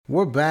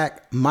We're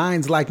back.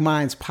 Minds Like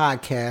Minds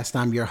podcast.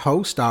 I'm your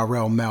host,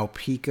 RL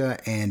Malpica,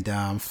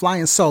 and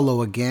flying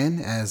solo again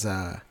as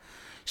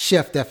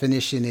Chef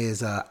Definition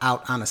is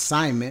out on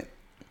assignment.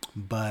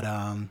 But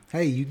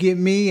hey, you get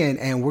me,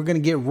 and we're going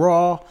to get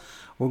raw.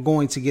 We're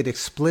going to get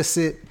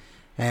explicit,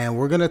 and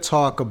we're going to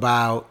talk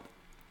about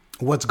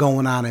what's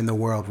going on in the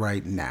world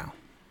right now.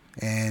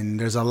 And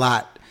there's a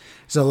lot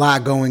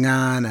going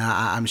on.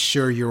 I'm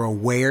sure you're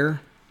aware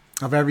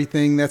of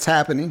everything that's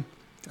happening,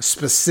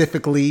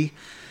 specifically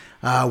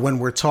when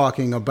we're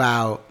talking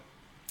about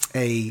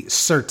a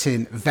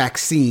certain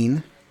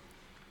vaccine.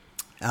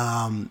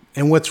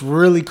 And what's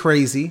really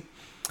crazy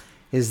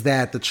is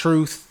that the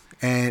truth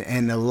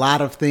and a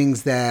lot of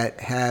things that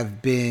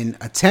have been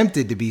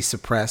attempted to be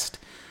suppressed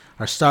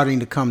are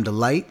starting to come to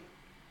light.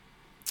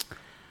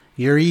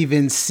 You're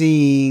even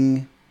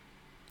seeing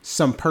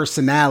some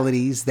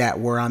personalities that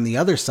were on the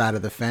other side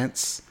of the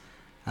fence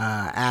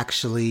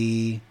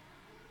actually,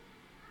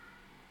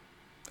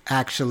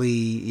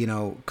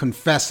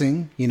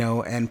 confessing,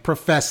 and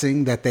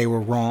professing that they were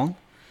wrong.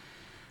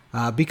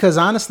 Because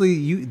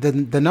honestly,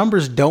 the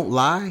numbers don't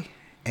lie,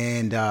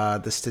 and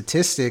the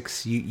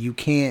statistics you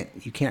can't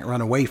run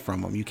away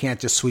from them. You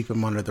can't just sweep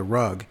them under the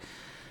rug.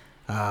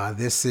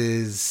 This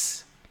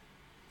is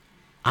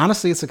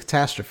honestly, it's a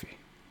catastrophe.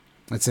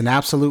 It's an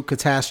absolute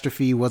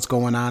catastrophe. What's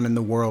going on in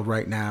the world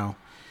right now,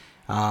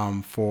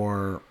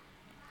 for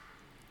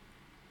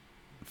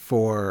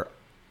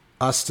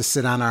us to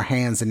sit on our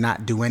hands and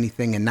not do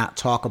anything and not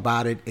talk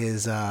about it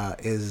is a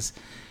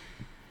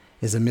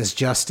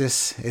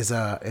misjustice,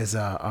 is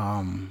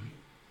a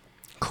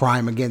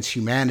crime against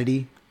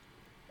humanity.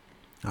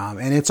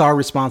 And it's our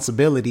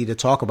responsibility to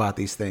talk about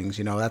these things.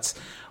 That's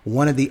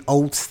one of the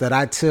oaths that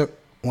I took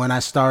when I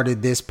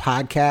started this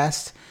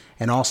podcast,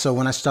 and also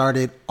when I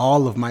started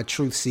all of my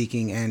truth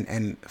seeking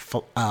and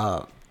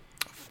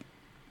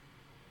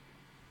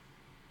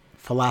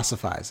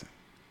philosophizing.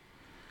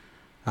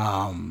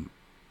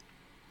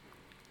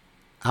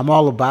 I'm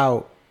all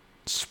about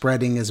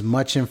spreading as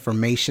much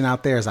information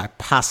out there as I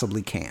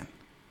possibly can.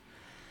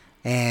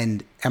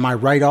 And am I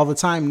right all the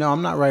time? No,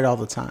 I'm not right all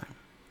the time.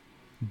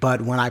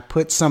 But when I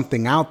put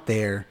something out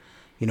there,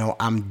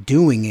 I'm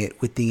doing it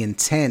with the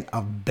intent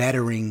of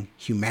bettering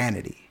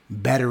humanity,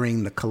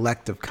 bettering the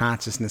collective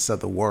consciousness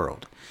of the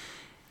world.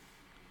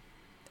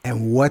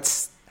 And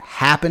what's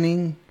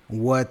happening,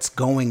 what's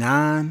going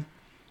on,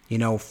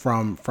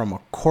 from a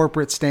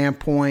corporate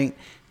standpoint,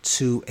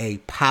 to a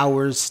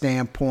powers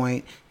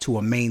standpoint, to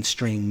a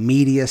mainstream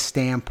media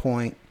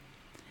standpoint,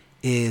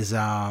 is,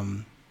 like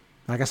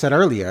I said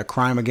earlier, a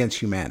crime against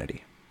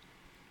humanity.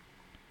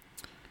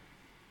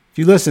 If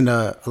you listen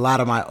to a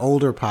lot of my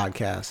older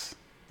podcasts,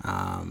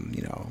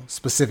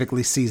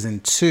 specifically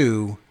season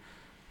 2,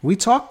 we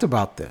talked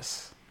about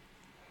this.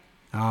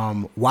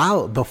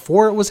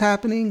 Before it was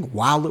happening,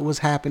 while it was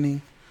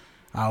happening,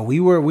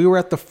 we were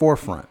at the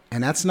forefront.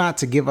 And that's not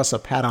to give us a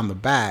pat on the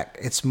back.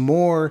 It's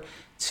more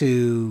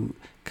to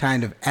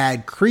kind of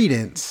add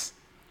credence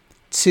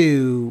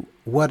to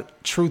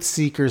what truth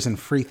seekers and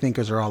free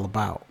thinkers are all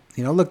about.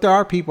 Look, there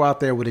are people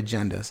out there with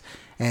agendas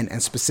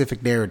and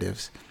specific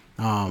narratives,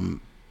 but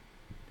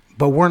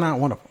we're not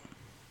one of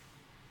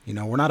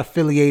them. We're not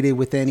affiliated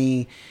with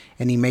any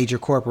major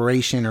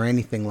corporation or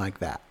anything like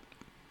that.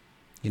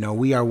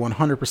 We are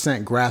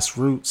 100%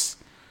 grassroots,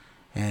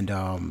 and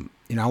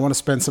I want to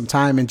spend some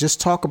time and just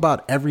talk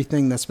about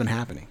everything that's been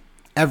happening,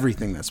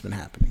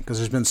 because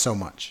there's been so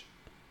much.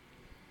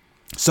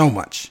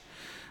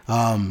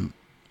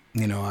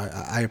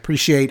 I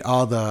appreciate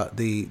all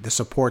the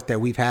support that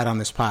we've had on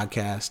this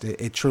podcast.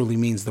 It truly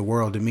means the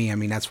world to me.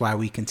 That's why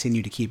we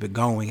continue to keep it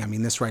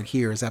going. This right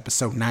here is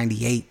episode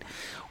 98.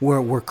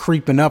 We're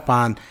creeping up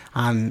on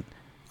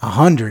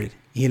 100.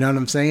 You know what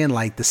I'm saying?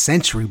 Like the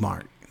century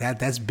mark.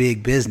 That's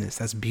big business.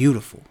 That's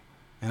beautiful.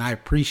 And I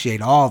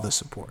appreciate all the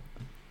support.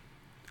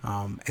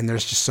 And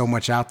there's just so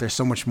much out there,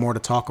 so much more to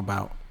talk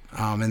about.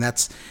 And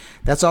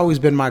that's always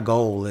been my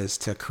goal, is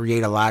to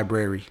create a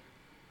library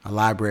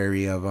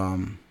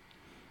of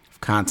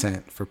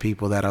content for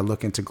people that are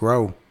looking to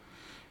grow,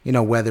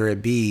 whether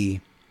it be,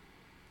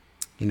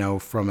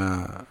 from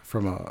a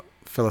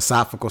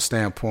philosophical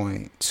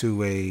standpoint,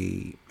 to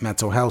a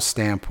mental health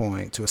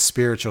standpoint, to a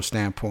spiritual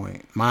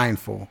standpoint,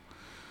 mindful,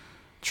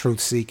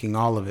 truth seeking,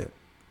 all of it,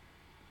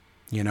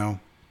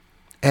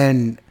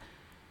 and,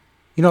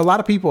 a lot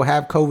of people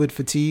have COVID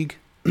fatigue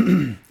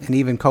and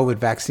even COVID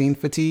vaccine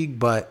fatigue,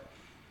 but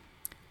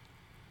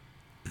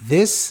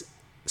this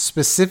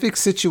specific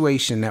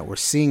situation that we're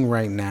seeing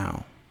right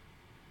now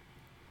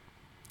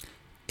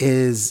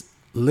is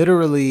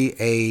literally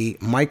a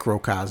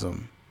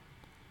microcosm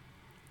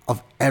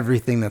of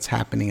everything that's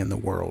happening in the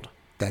world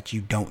that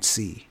you don't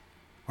see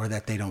or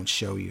that they don't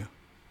show you.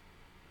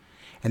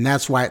 And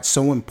that's why it's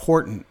so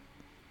important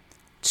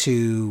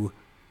to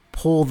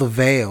pull the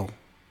veil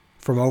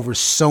from over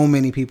so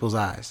many people's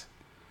eyes,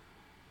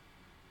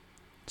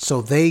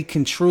 so they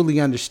can truly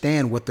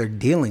understand what they're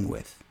dealing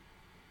with.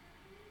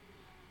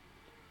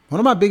 One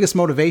of my biggest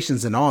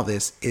motivations in all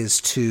this is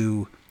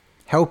to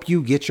help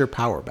you get your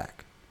power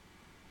back.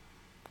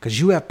 because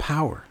you have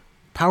power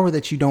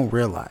that you don't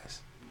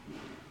realize.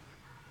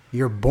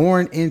 You're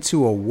born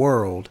into a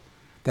world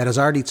that has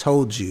already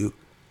told you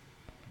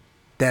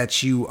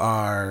that you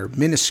are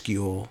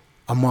minuscule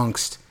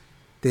amongst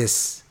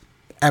this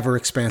ever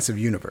expansive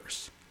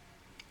universe,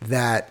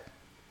 that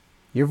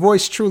your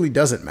voice truly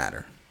doesn't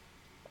matter,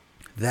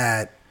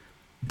 that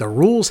the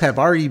rules have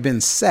already been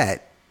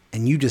set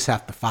and you just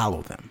have to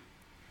follow them,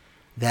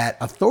 that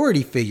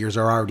authority figures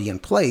are already in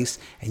place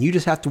and you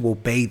just have to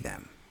obey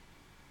them.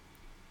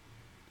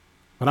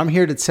 But I'm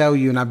here to tell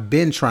you, and I've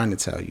been trying to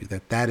tell you,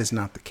 that that is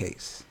not the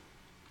case.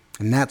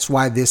 And that's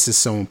why this is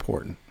so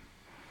important.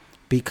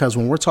 Because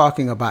when we're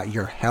talking about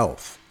your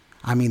health,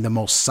 I mean, the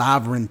most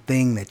sovereign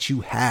thing that you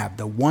have,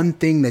 the one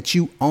thing that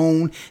you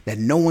own that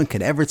no one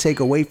could ever take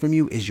away from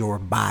you, is your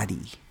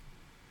body.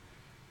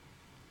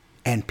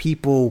 And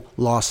people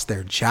lost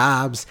their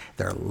jobs,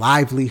 their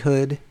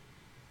livelihood.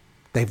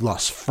 They've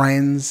lost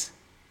friends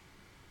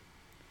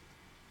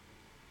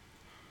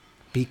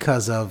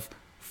because of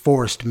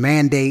forced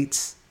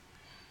mandates.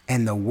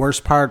 And the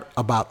worst part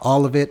about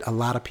all of it, a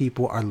lot of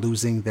people are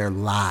losing their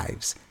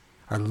lives,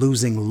 are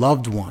losing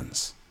loved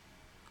ones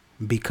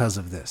because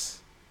of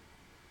this.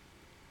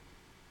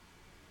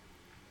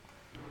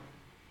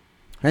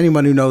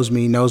 Anyone who knows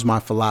me knows my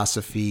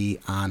philosophy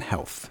on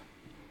health.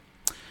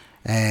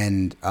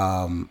 And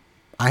I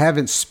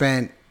haven't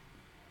spent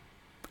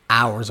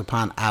hours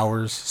upon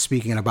hours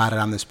speaking about it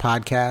on this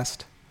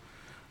podcast,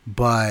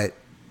 but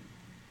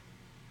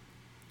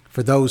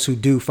for those who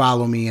do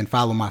follow me and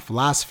follow my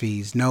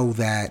philosophies, know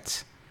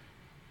that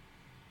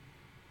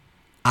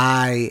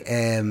I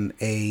am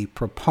a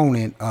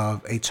proponent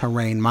of a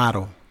terrain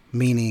model,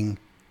 meaning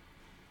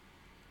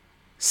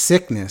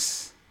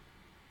sickness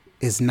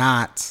is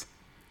not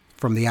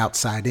from the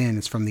outside in,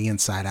 it's from the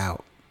inside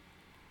out.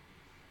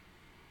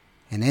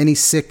 And any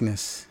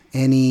sickness,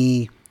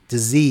 any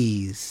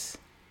disease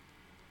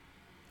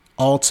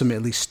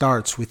ultimately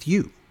starts with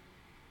you.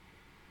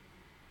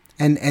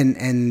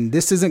 And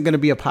this isn't going to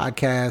be a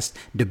podcast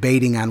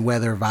debating on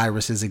whether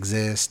viruses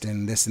exist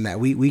and this and that.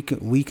 We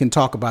can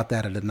talk about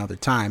that at another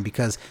time,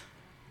 because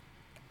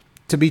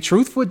to be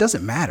truthful, it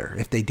doesn't matter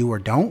if they do or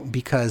don't,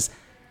 because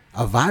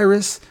a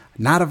virus,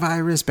 not a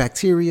virus,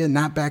 bacteria,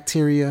 not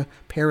bacteria,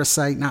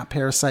 parasite, not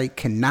parasite,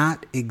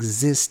 cannot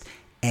exist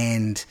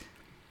and,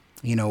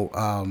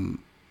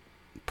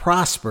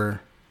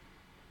 prosper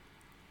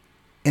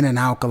in an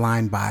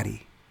alkaline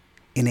body,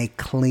 in a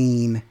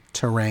clean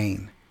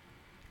terrain.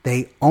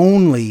 They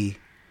only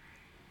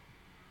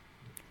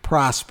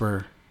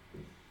prosper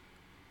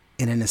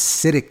in an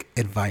acidic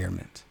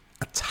environment,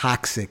 a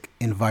toxic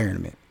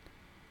environment.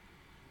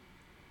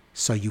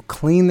 So you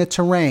clean the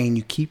terrain,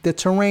 you keep the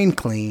terrain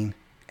clean,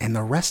 and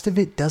the rest of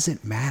it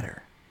doesn't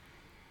matter.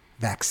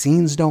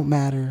 Vaccines don't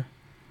matter.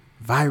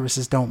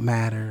 Viruses don't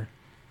matter.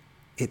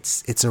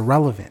 It's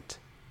irrelevant.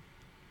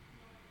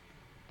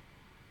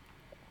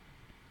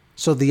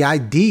 So the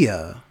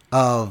idea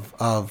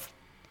of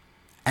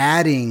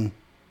adding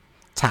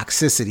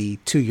toxicity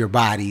to your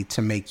body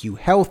to make you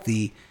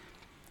healthy,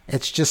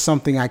 it's just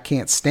something I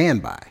can't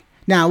stand by.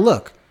 Now,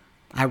 look,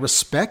 I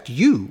respect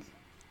you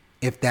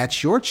if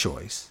that's your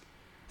choice,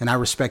 and I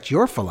respect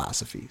your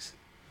philosophies,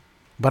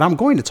 but I'm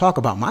going to talk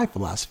about my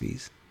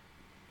philosophies.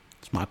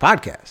 It's my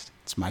podcast.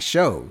 It's my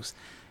shows.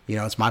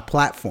 It's my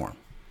platform,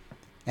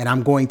 and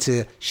I'm going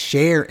to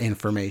share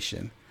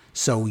information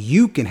so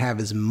you can have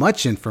as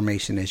much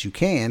information as you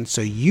can,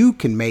 so you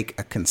can make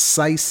a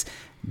concise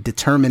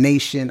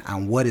determination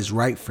on what is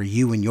right for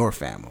you and your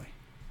family.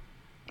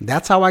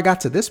 That's how I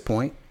got to this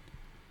point.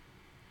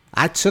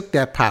 I took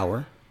that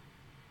power,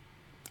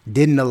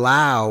 didn't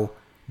allow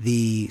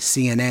the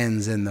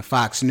CNNs and the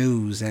Fox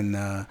News and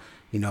the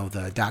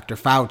Dr.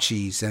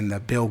 Fauci's and the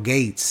Bill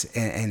Gates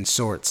and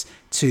sorts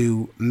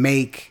to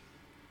make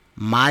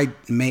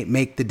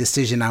the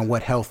decision on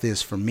what health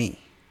is for me.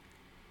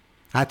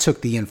 I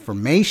took the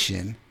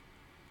information,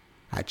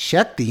 I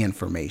checked the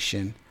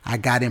information, I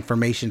got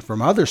information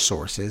from other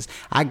sources,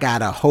 I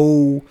got a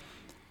whole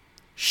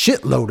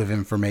shitload of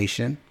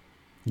information,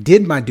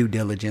 did my due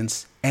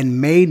diligence,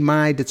 and made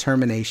my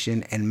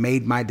determination and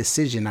made my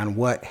decision on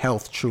what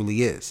health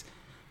truly is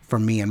for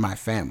me and my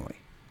family.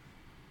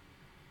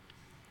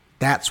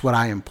 That's what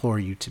I implore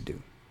you to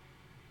do.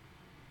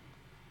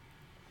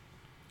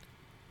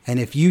 And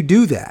if you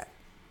do that,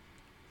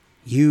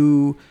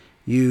 you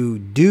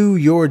do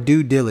your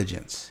due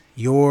diligence,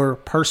 your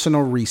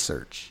personal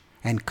research,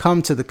 and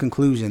come to the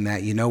conclusion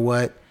that, you know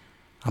what,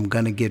 I'm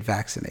going to get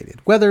vaccinated.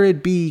 Whether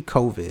it be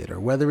COVID or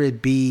whether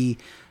it be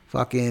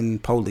fucking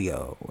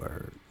polio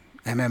or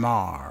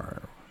MMR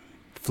or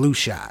flu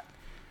shot.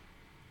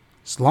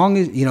 As long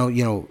as,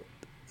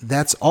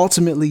 that's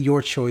ultimately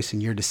your choice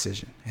and your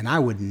decision. And I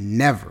would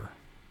never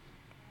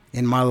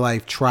in my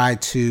life try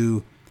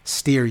to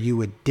steer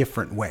you a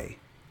different way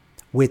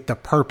with the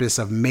purpose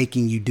of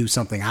making you do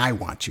something I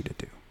want you to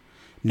do.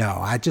 No,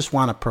 I just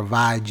want to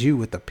provide you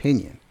with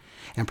opinion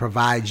and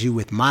provide you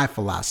with my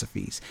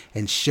philosophies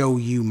and show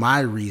you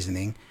my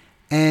reasoning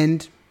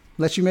and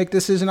let you make the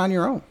decision on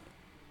your own.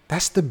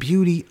 That's the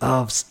beauty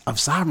of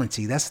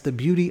sovereignty. That's the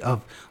beauty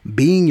of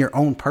being your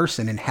own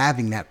person and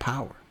having that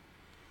power.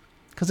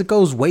 Because it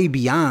goes way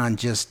beyond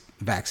just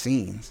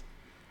vaccines.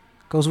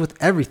 It goes with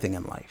everything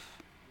in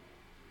life.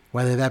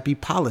 Whether that be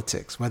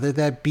politics, whether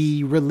that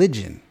be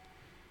religion.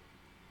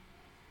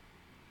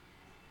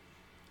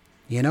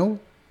 You know?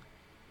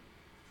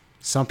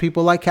 Some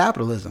people like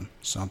capitalism.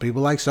 Some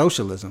people like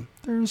socialism.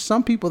 There's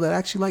some people that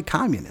actually like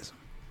communism.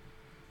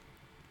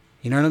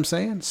 You know what I'm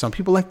saying? Some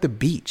people like the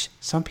beach.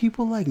 Some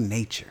people like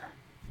nature.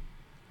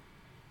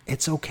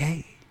 It's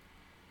okay.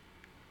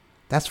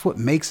 That's what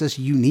makes us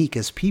unique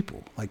as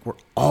people. Like, we're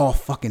all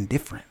fucking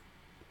different.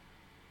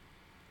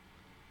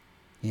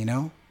 You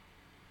know?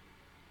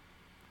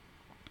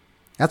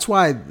 That's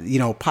why, you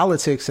know,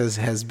 politics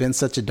has been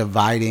such a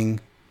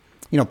dividing,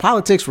 you know,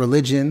 politics,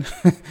 religion,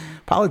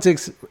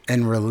 politics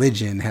and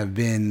religion have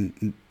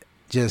been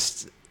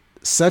just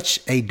such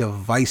a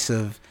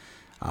divisive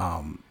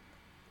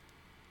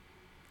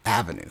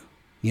avenue.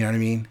 You know what I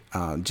mean?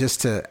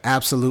 Just to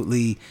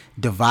absolutely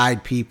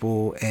divide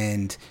people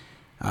and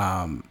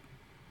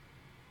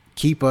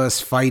keep us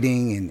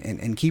fighting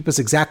and keep us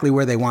exactly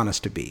where they want us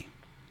to be.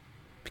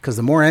 Because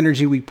the more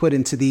energy we put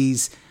into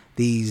these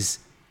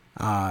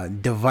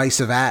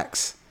divisive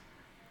acts,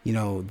 you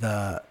know,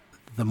 the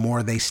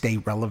more they stay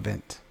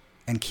relevant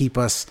and keep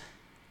us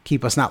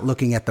not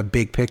looking at the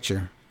big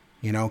picture,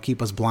 you know,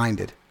 keep us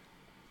blinded.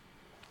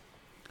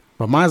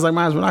 But Minds Like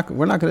Minds,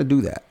 we're not going to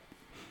do that.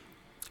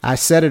 I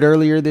said it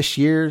earlier this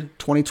year,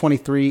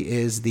 2023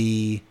 is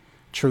the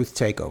truth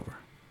takeover.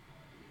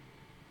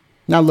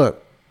 Now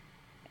look,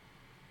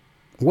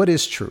 what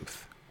is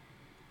truth?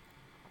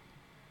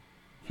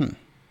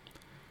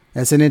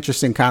 That's an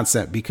interesting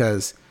concept,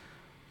 because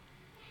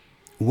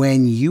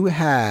when you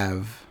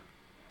have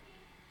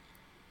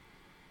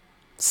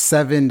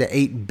 7 to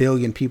 8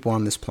 billion people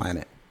on this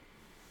planet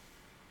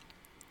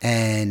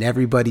and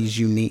everybody's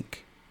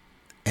unique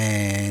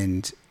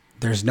and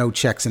there's no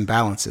checks and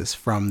balances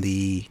from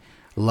the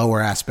lower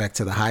aspect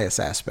to the highest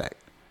aspect,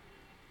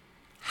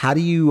 how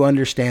do you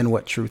understand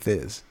what truth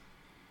is?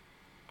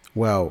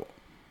 Well,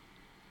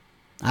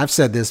 I've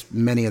said this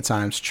many a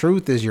times.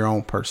 Truth is your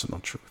own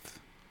personal truth.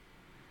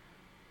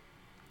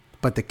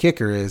 But the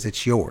kicker is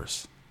it's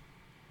yours.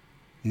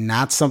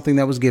 Not something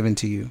that was given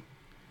to you.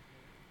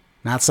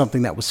 Not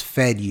something that was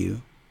fed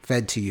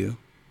to you.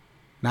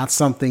 Not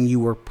something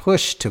you were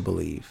pushed to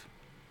believe.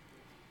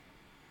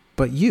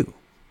 But you.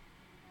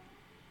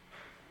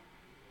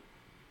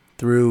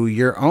 Through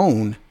your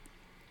own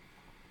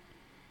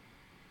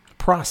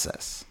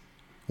process.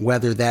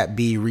 Whether that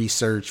be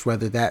research,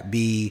 whether that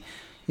be,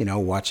 you know,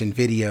 watching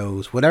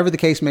videos, whatever the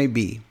case may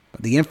be.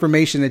 The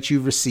information that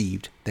you've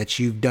received, that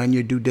you've done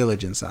your due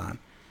diligence on,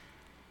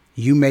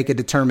 you make a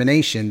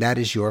determination that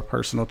is your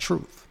personal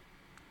truth.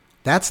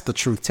 That's the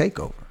truth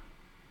takeover.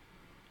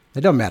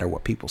 It doesn't matter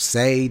what people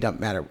say, doesn't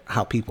matter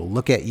how people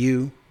look at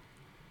you.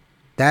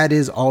 That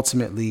is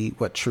ultimately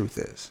what truth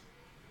is.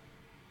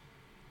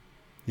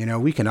 You know,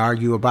 we can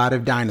argue about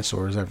if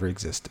dinosaurs ever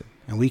existed,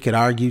 and we could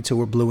argue till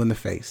we're blue in the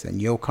face,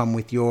 and you'll come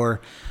with your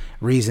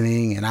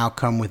reasoning and I'll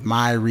come with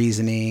my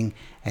reasoning,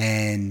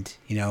 and,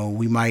 you know,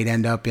 we might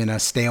end up in a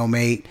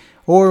stalemate,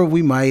 or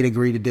we might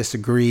agree to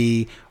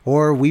disagree,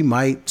 or we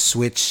might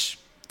switch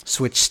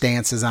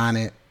stances on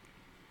it.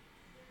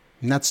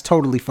 And that's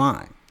totally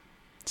fine.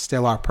 It's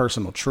still our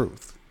personal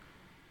truth.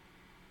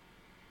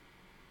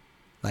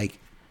 Like,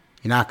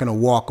 you're not going to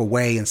walk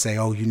away and say,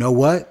 oh, you know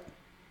what?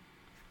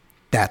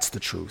 That's the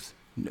truth.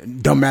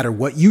 Don't matter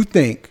what you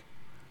think,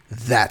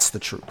 that's the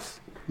truth.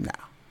 No,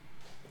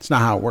 it's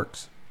not how it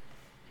works.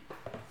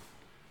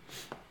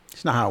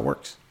 It's not how it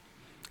works.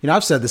 You know,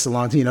 I've said this a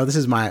long time. You know, this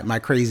is my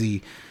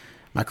crazy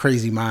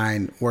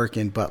mind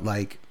working. But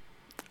like,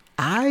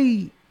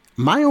 my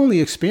only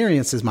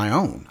experience is my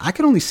own. I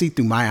can only see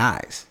through my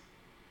eyes.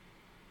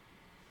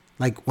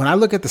 Like, when I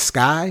look at the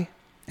sky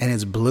and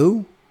it's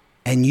blue,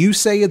 and you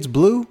say it's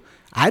blue,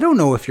 I don't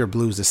know if your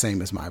blue is the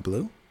same as my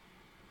blue.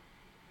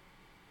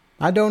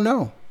 I don't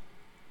know.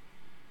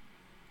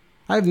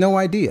 I have no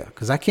idea,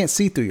 because I can't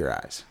see through your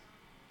eyes.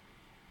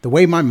 The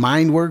way my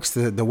mind works,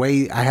 the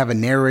way I have a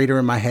narrator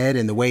in my head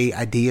and the way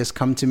ideas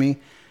come to me,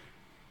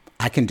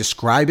 I can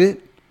describe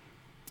it,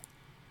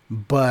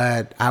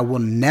 but I will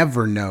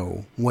never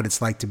know what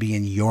it's like to be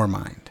in your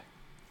mind,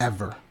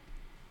 ever.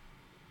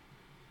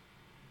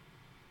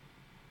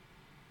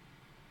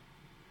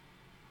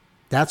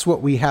 That's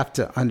what we have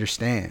to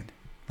understand.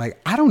 Like,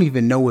 I don't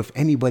even know if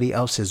anybody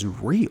else is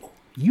real.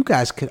 You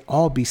guys could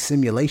all be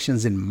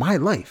simulations in my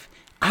life.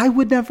 I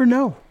would never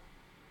know.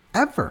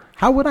 Ever.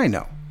 How would I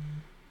know?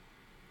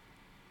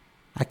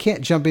 I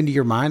can't jump into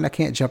your mind. I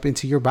can't jump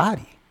into your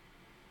body.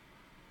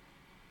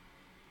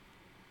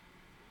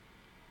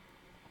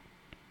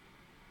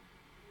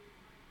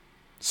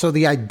 So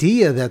the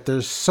idea that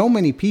there's so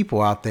many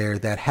people out there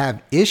that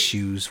have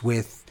issues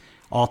with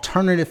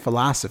alternative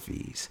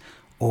philosophies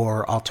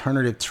or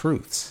alternative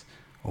truths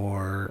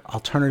or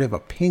alternative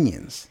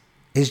opinions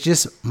is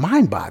just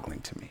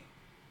mind-boggling to me.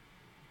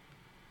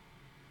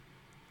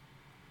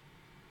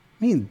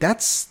 I mean,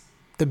 that's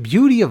the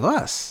beauty of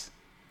us.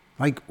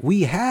 Like,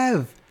 we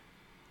have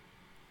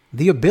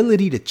the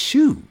ability to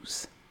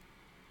choose.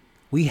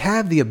 We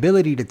have the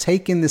ability to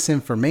take in this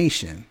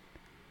information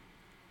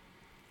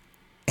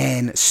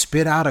and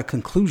spit out a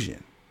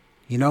conclusion.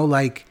 You know,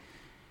 like,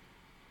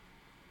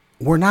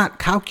 we're not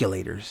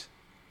calculators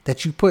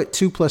that you put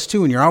 2 +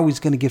 2 and you're always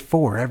going to get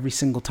 4 every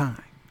single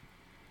time.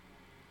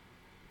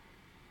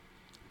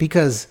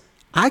 Because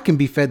I can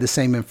be fed the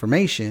same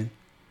information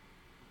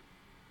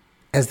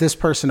as this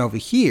person over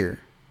here,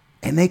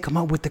 and they come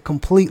up with a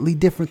completely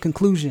different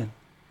conclusion,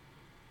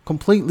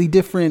 completely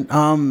different,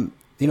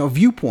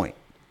 viewpoint.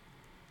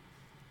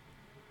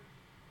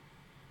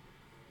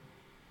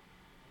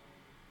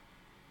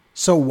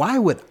 So why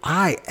would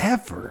I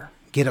ever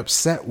get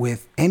upset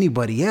with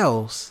anybody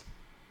else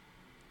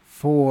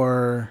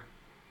for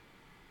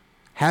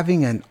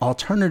having an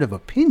alternative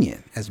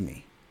opinion as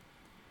me?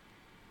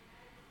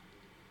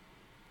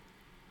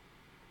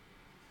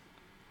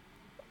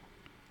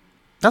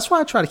 That's why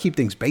I try to keep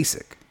things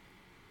basic.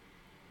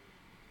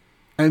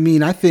 I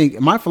mean, I think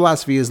my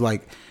philosophy is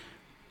like,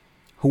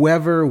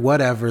 whoever,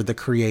 whatever the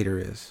creator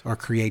is or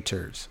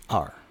creators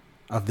are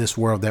of this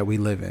world that we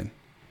live in,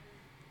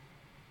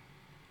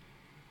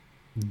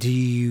 do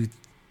you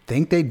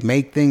think they'd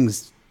make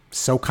things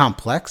so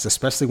complex,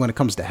 especially when it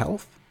comes to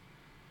health?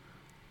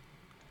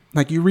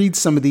 Like, you read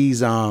some of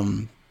these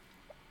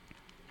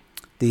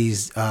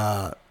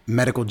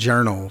medical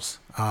journals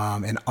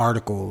and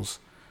articles,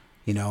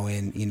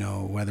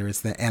 whether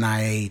it's the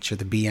NIH or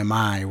the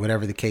BMI or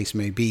whatever the case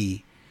may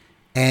be.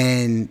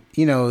 And,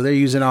 they're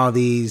using all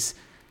these,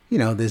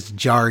 this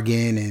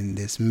jargon and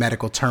this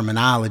medical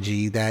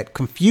terminology that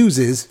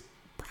confuses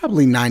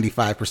probably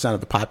 95% of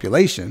the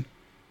population.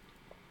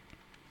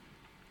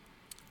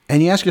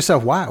 And you ask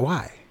yourself,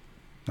 why?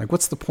 Like,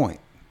 what's the point?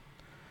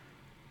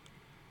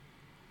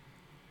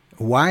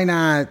 Why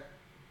not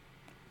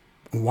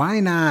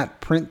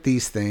print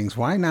these things?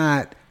 Why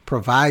not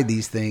provide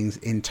these things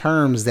in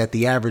terms that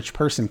the average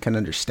person can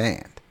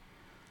understand?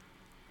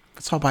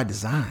 It's all by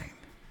design.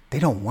 They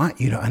don't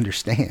want you to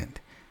understand.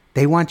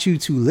 They want you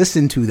to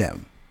listen to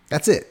them.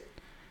 That's it.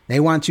 They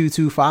want you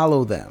to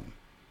follow them.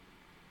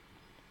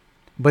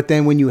 But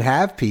then when you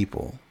have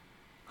people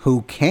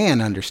who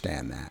can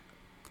understand that,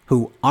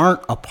 who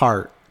aren't a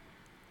part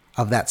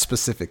of that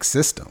specific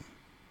system,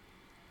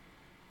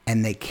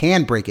 and they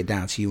can break it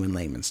down to you in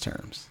layman's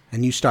terms,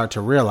 and you start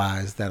to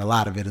realize that a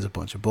lot of it is a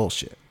bunch of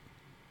bullshit.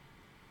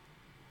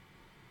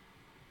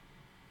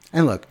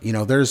 And look,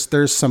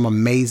 there's some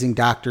amazing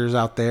doctors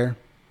out there.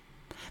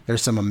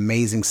 There's some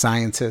amazing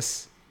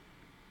scientists.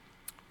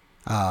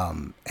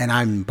 And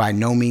I'm by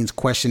no means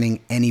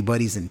questioning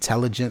anybody's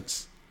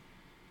intelligence.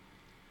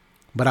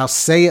 But I'll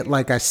say it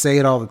like I say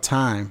it all the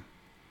time,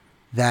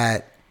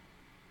 that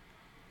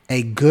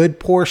a good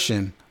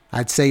portion,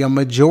 I'd say a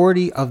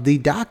majority of the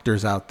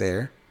doctors out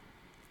there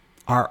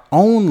are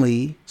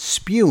only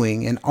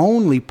spewing and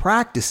only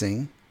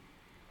practicing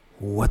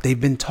what they've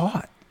been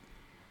taught.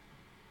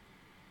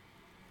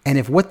 And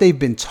if what they've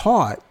been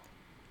taught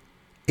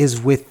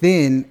is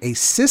within a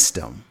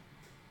system,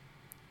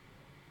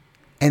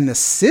 and the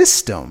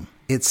system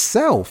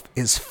itself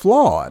is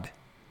flawed,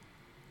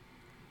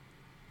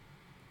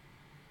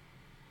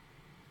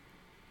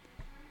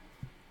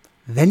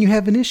 then you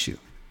have an issue.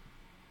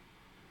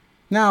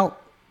 Now,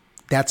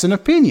 that's an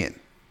opinion.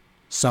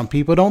 Some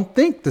people don't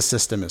think the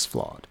system is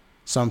flawed.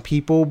 Some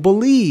people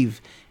believe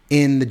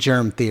in the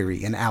germ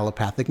theory and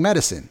allopathic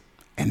medicine,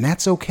 and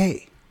that's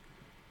okay.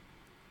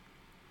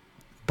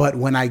 But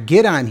when I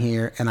get on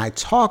here and I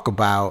talk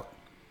about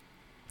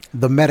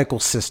the medical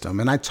system,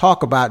 and I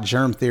talk about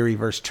germ theory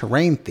versus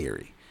terrain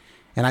theory,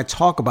 and I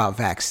talk about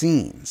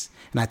vaccines,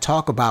 and I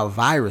talk about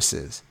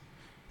viruses,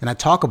 and I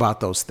talk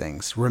about those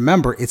things,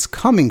 remember, it's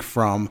coming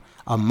from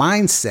a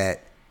mindset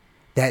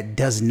that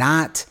does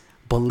not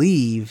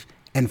believe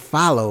and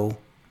follow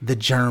the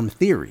germ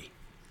theory.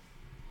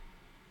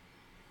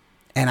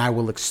 And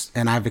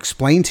I've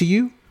explained to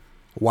you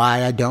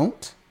why I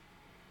don't.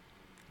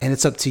 And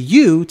it's up to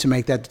you to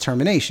make that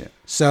determination.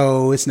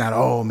 So it's not,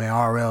 oh man,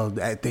 RL,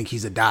 I think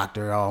he's a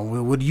doctor. Oh,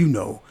 well, what do you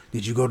know?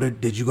 Did you go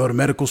to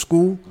medical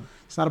school?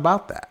 It's not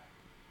about that.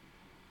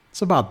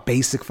 It's about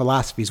basic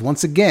philosophies.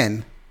 Once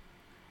again,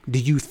 do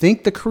you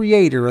think the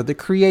creator or the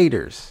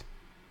creators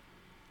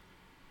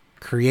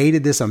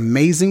created this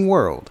amazing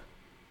world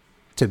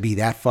to be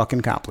that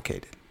fucking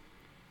complicated?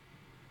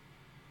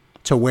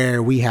 To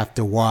where we have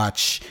to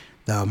watch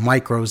the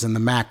micros and the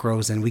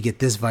macros, and we get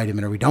this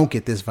vitamin or we don't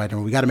get this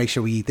vitamin. We got to make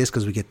sure we eat this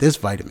because we get this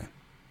vitamin,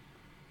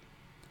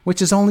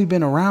 which has only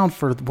been around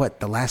for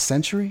the last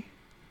century?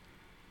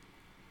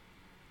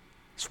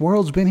 This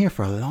world's been here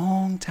for a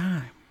long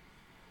time.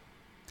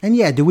 And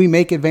yeah, do we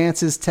make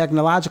advances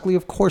technologically?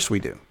 Of course we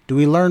do. Do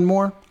we learn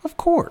more? Of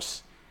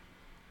course.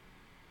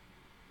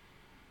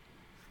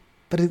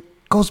 But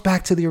it goes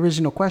back to the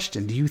original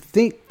question. Do you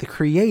think the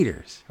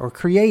creators or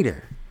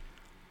creator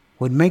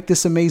would make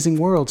this amazing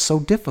world so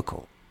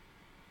difficult?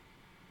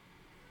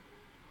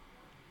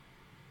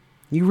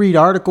 You read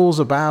articles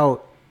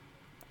about,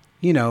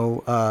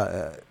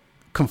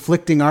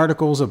 conflicting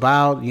articles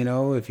about,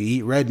 if you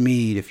eat red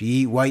meat, if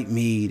you eat white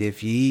meat,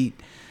 if you eat,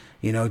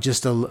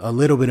 just a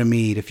little bit of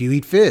meat, if you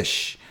eat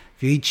fish,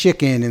 if you eat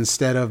chicken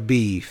instead of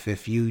beef,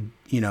 if you,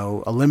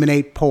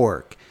 eliminate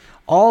pork,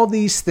 all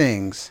these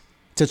things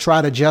to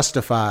try to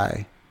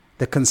justify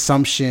the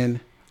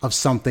consumption of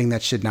something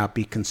that should not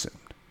be consumed.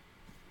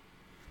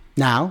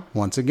 Now,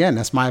 once again,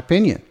 that's my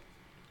opinion.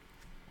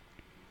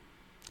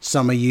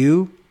 Some of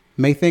you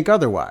may think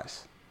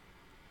otherwise.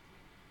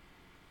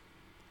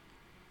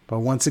 But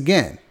once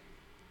again,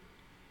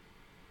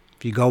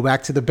 if you go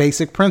back to the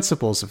basic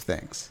principles of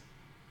things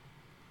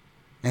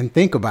and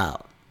think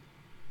about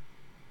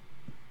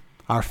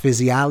our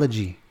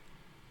physiology,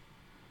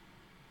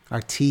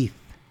 our teeth,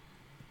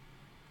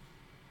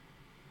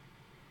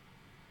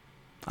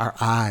 our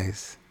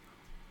eyes,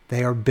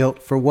 they are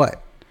built for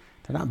what?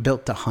 They're not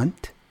built to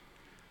hunt.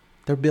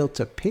 They're built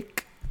to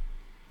pick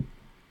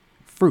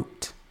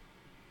fruit.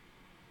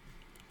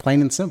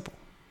 Plain and simple.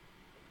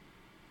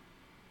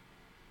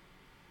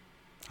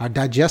 Our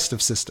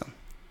digestive system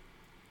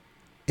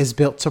is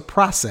built to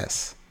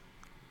process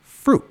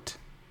fruit.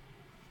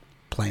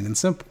 Plain and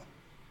simple.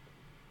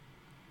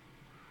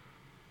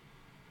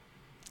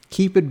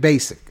 Keep it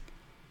basic.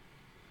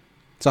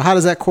 So how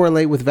does that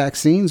correlate with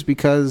vaccines?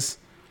 Because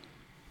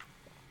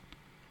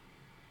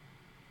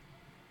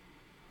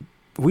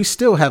we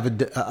still have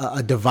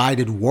a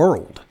divided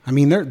world. I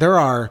mean, there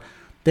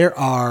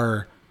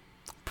are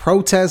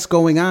protests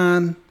going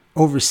on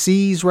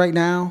overseas right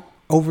now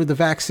over the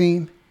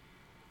vaccine.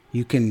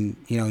 You can,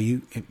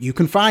 you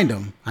can find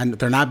them.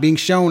 They're not being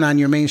shown on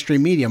your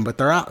mainstream media, but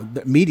they're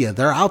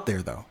out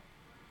there though.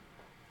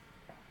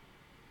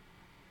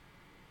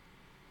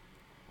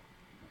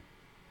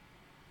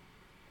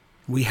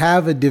 We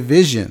have a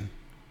division.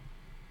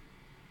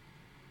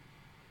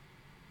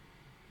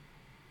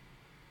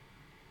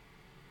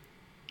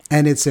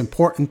 And it's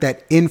important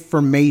that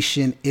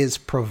information is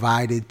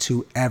provided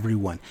to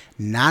everyone,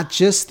 not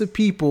just the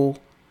people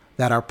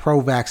that are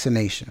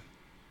pro-vaccination,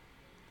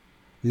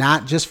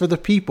 not just for the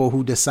people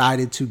who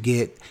decided to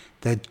get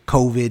the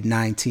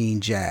COVID-19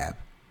 jab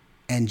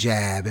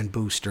and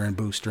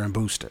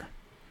booster,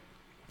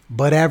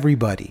 but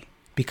everybody,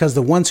 because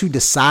the ones who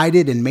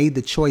decided and made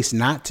the choice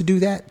not to do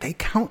that, they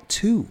count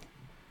too.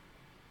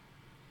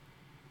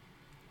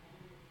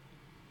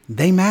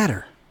 They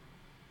matter.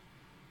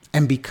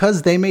 And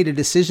because they made a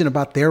decision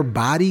about their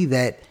body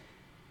that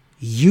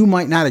you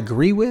might not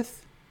agree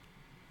with,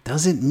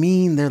 doesn't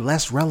mean they're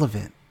less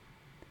relevant.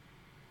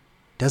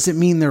 Doesn't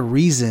mean their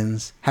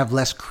reasons have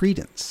less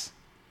credence.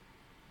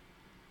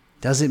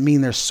 Doesn't mean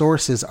their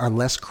sources are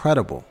less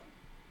credible.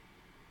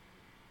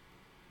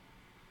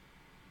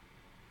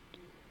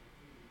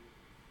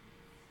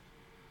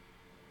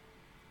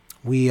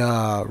 We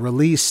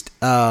released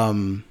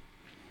the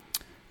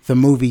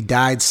movie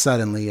Died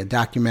Suddenly, a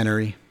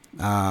documentary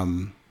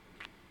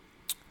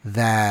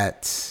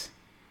that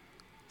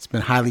it's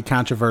been highly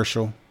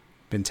controversial,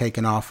 been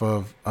taken off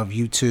of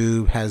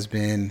YouTube, has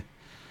been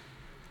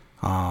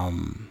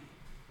kind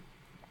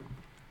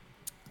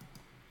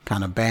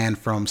of banned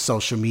from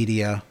social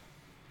media.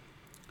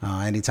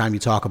 Anytime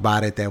you talk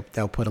about it,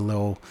 they'll put a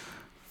little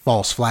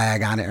false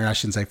flag on it, or I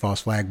shouldn't say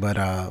false flag,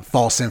 but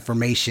false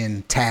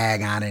information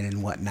tag on it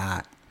and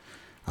whatnot.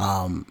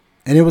 And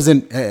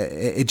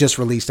it just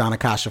released on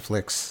Akasha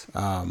Flix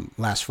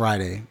last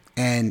Friday.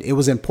 And it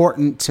was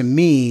important to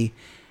me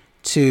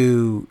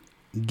to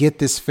get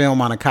this film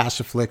on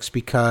Akasha Flix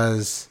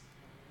because,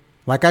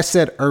 like I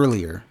said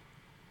earlier,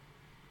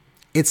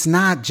 it's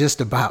not just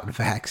about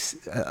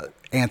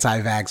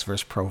anti-vax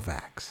versus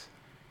pro-vax.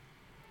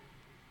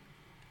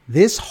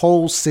 This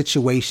whole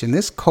situation,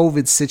 this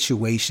COVID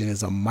situation,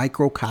 is a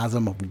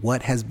microcosm of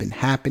what has been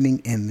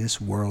happening in this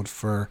world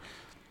for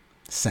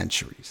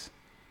centuries.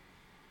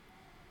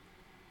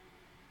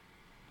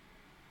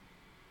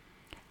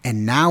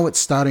 And now it's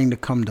starting to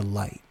come to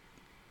light.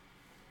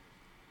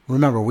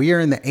 Remember, we are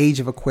in the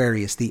age of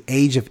Aquarius, the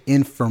age of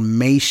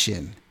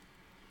information.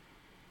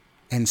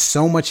 And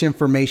so much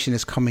information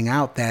is coming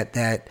out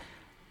that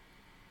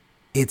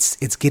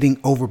it's getting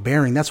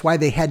overbearing. That's why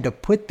they had to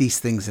put these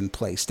things in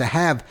place, to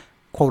have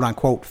quote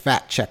unquote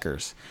fact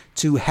checkers,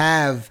 to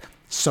have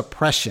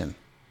suppression.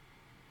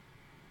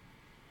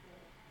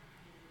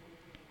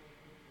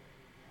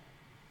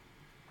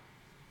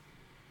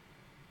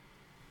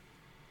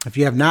 If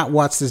you have not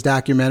watched this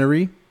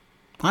documentary,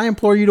 I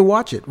implore you to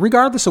watch it,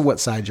 regardless of what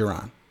side you're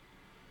on.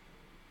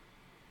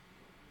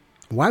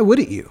 Why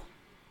wouldn't you?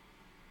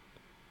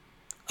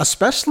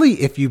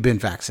 Especially if you've been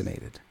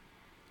vaccinated.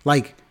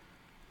 Like,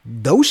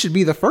 those should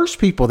be the first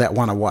people that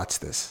want to watch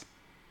this.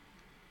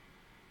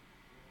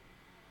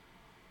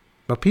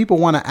 But people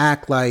want to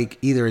act like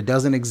either it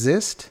doesn't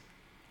exist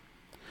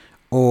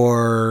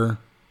or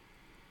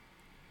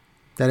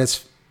that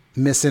it's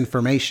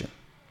misinformation.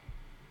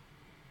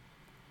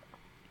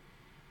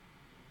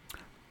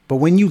 But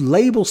when you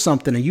label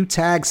something or you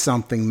tag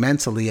something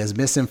mentally as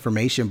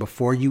misinformation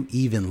before you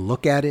even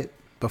look at it,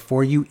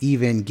 before you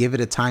even give it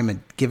the time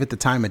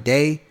of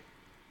day,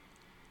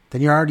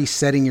 then you're already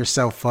setting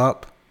yourself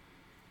up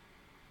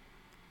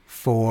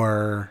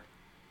for,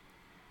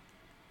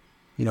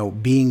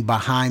 being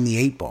behind the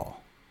eight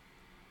ball.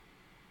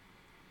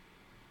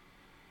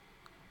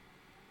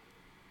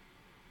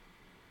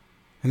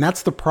 And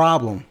that's the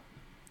problem,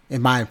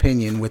 in my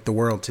opinion, with the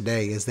world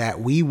today, is that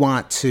we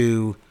want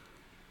to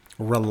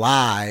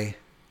rely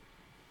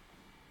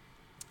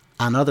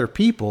on other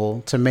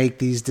people to make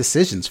these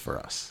decisions for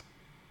us.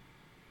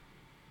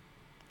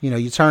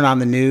 You turn on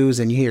the news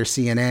and you hear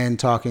CNN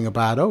talking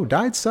about,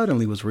 Died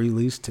Suddenly was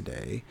released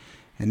today,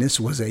 and this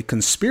was a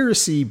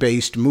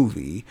conspiracy-based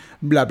movie,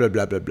 blah, blah,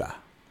 blah, blah, blah.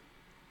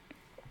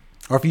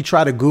 Or if you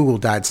try to Google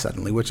Died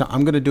Suddenly, which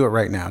I'm going to do it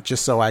right now,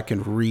 just so I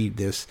can read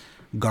this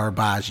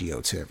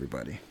garbaggio to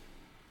everybody.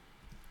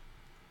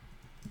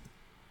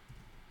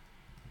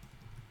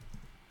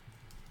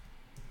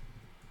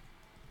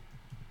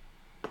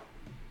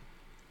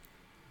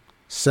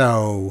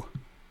 So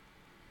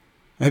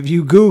if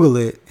you Google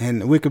it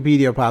and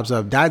Wikipedia pops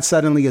up, Died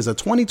Suddenly is a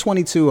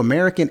 2022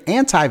 American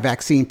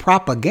anti-vaccine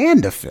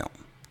propaganda film.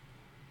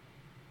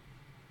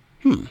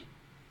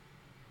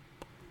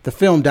 The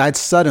film Died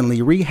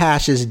Suddenly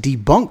rehashes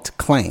debunked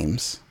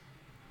claims.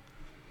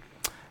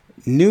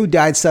 New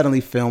Died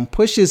Suddenly film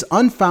pushes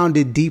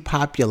unfounded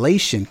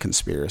depopulation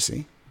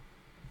conspiracy.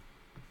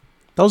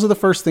 Those are the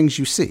first things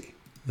you see.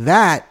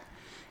 That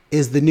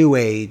is the new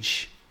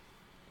age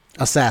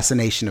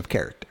assassination of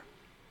character.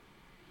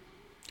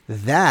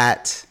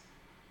 That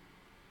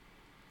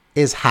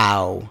is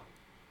how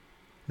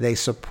they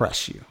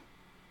suppress you.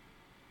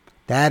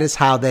 That is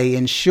how they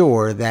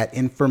ensure that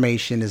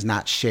information is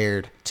not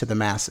shared to the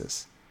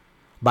masses,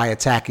 by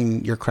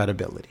attacking your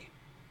credibility.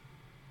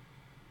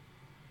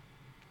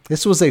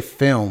 This was a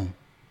film.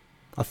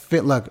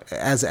 Look,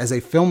 as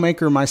a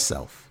filmmaker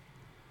myself,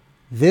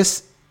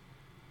 this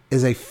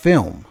is a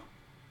film.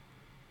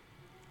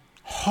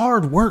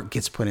 Hard work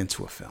gets put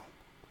into a film.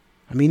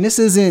 I mean, this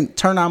isn't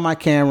turn on my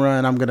camera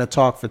and I'm going to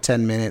talk for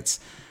 10 minutes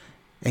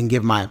and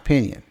give my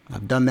opinion.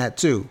 I've done that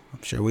too.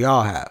 I'm sure we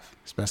all have,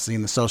 especially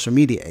in the social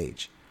media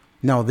age.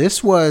 No,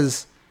 this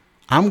was,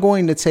 I'm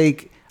going to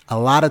take a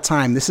lot of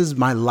time. This is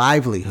my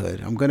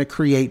livelihood. I'm going to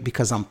create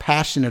because I'm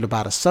passionate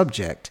about a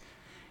subject,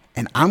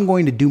 and I'm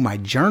going to do my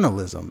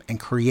journalism and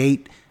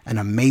create an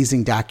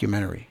amazing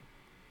documentary.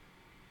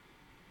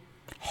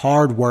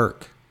 Hard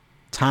work,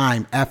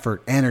 time,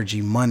 effort,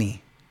 energy,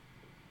 money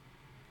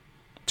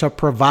to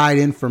provide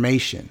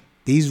information.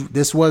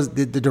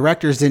 The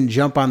directors didn't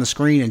jump on the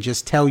screen and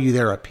just tell you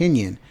their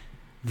opinion.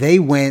 They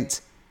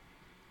went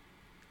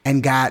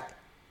and got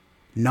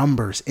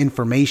numbers,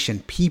 information,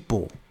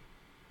 people.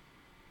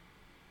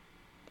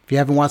 If you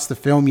haven't watched the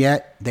film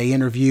yet, they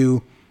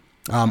interview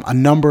a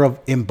number of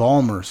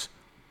embalmers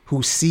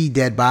who see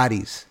dead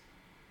bodies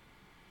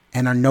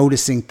and are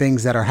noticing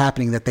things that are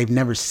happening that they've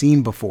never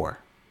seen before.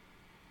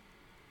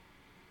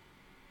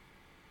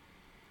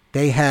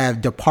 They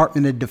have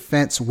Department of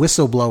Defense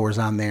whistleblowers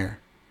on there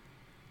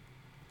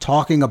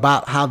talking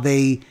about how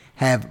they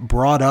have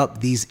brought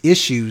up these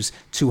issues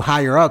to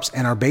higher ups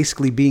and are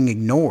basically being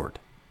ignored.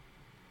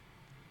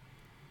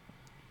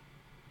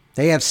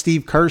 They have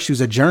Steve Kirsch, who's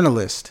a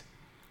journalist,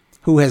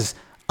 who has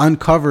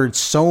uncovered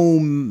so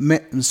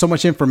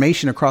much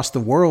information across the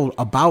world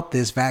about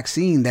this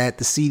vaccine that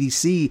the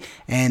CDC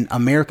and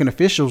American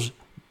officials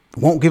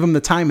won't give him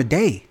the time of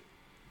day.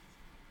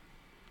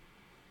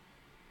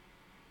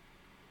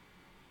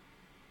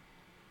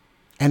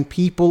 And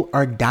people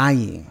are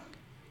dying.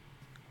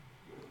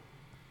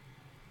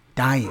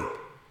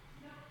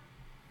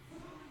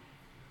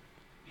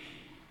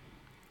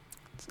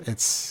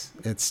 It's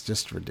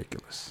just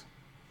ridiculous.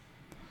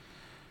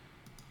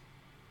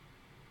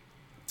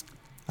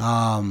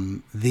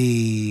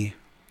 The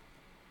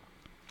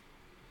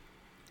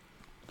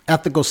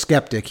Ethical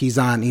Skeptic, he's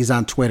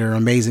on Twitter,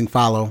 amazing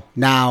follow.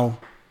 Now,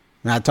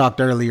 I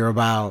talked earlier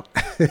about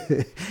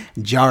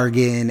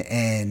jargon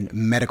and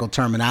medical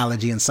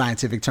terminology and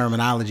scientific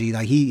terminology.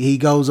 Like he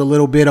goes a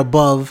little bit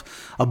above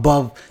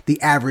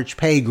the average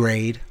pay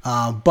grade.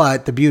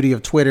 But the beauty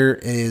of Twitter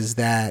is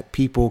that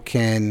people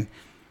can,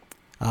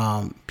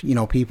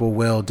 people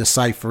will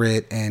decipher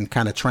it and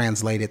kind of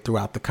translate it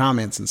throughout the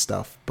comments and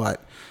stuff.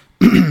 But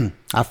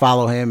I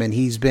follow him, and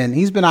he's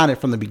been on it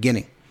from the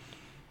beginning.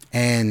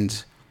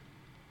 And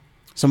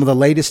some of the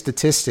latest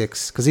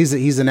statistics, because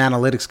he's an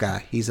analytics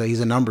guy, he's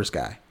a numbers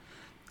guy,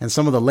 and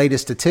some of the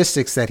latest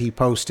statistics that he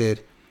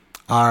posted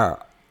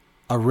are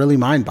really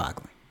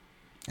mind-boggling.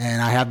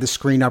 And I have the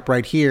screen up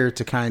right here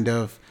to kind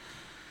of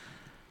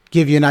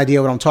give you an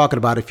idea what I'm talking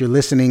about. If you're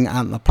listening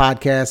on the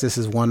podcast, this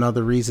is one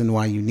other reason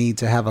why you need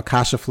to have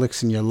Akasha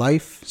Flix in your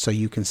life, so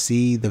you can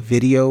see the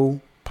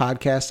video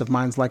podcast of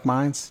Minds Like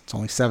Minds. It's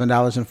only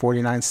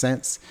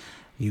 $7.49.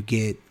 You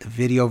get the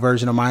video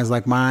version of Minds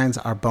Like Minds,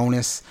 our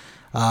bonus,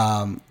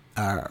 our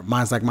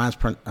Minds Like Minds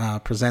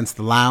presents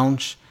the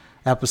lounge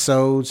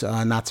episodes,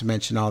 not to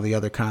mention all the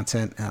other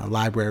content,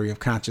 library of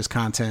conscious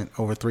content,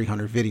 over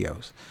 300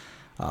 videos,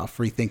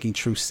 free thinking,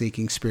 truth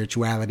seeking,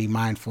 spirituality,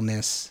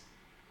 mindfulness,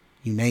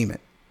 you name it.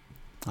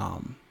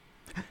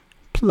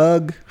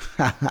 Plug.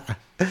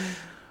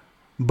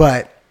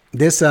 But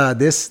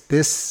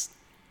this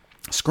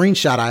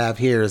screenshot I have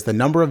here is the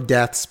number of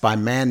deaths by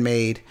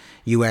man-made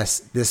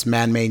U.S.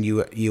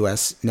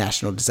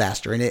 national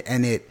disaster,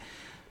 and it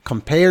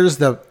compares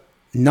the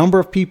number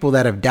of people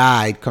that have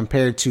died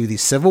compared to the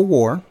Civil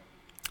War,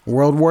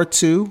 World War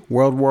II,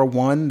 World War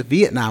I, the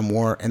Vietnam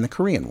War, and the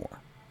Korean War.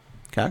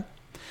 Okay,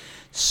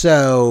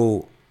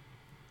 so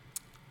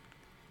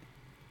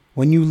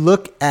when you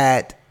look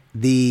at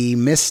the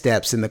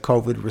missteps in the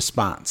COVID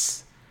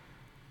response,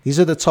 these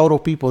are the total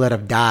people that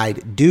have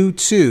died due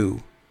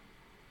to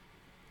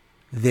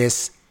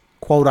this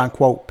quote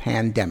unquote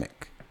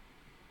pandemic.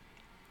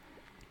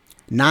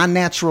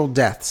 Non-natural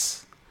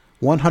deaths,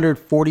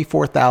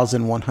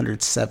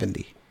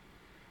 144,170.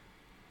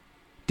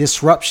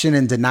 Disruption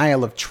and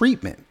denial of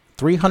treatment,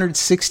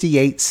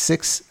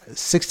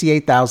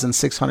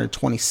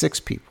 68,626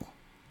 people.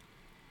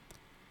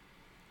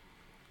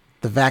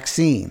 The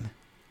vaccine,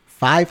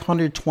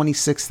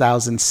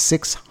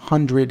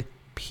 526,600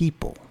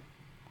 people.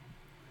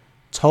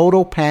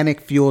 Total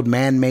panic-fueled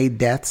man-made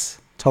deaths,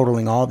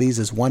 totaling all these,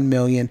 is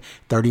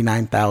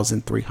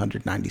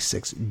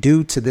 1,039,396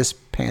 due to this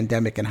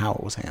pandemic and how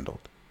it was handled.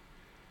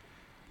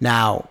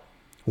 Now,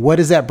 what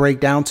does that break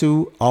down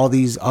to? All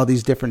these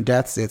different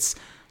deaths. It's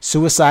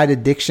suicide,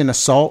 addiction,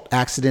 assault,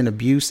 accident,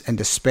 abuse, and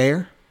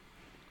despair.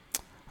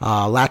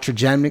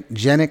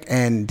 Iatrogenic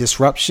and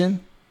disruption,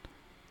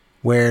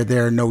 where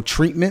there are no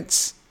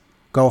treatments.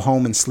 Go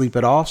home and sleep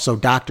it off. So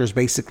doctors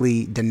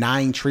basically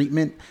denying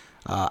treatment,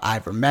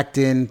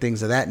 ivermectin,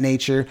 things of that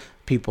nature.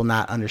 People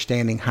not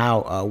understanding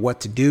what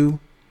to do.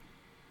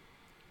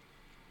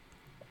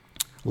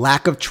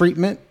 Lack of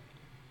treatment.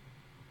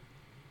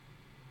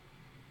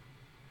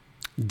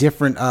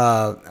 Different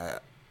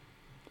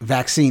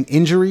vaccine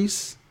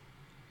injuries.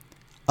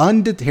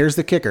 Here's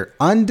the kicker.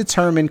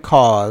 Undetermined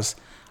cause,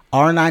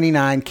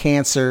 R99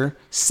 cancer,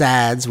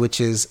 SADS,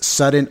 which is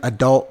sudden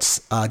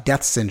adult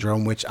death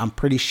syndrome, which I'm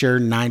pretty sure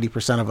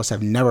 90% of us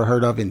have never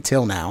heard of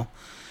until now.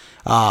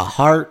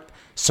 Heart,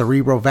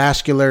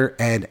 cerebrovascular,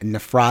 and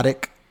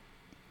nephrotic.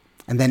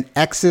 And then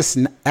excess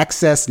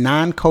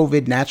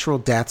non-COVID natural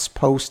deaths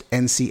post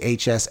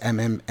NCHS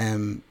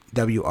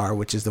MMWR,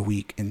 which is the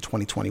week in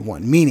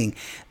 2021, meaning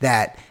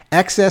that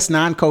excess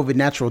non-COVID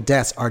natural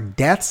deaths are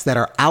deaths that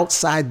are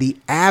outside the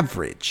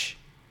average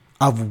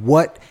of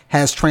what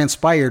has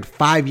transpired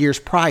 5 years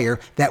prior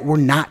that were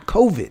not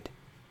COVID.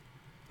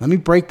 Let me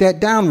break that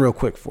down real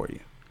quick for you.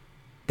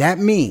 That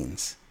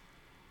means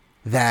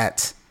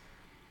that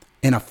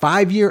in a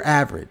 5-year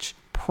average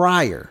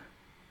prior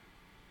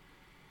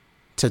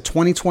to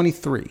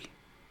 2023,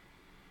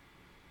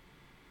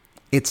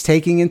 it's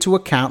taking into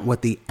account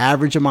what the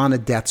average amount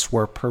of deaths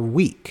were per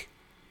week.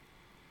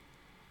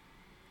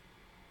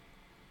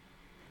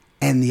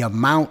 And the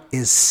amount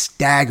is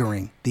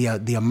staggering,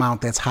 the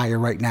amount that's higher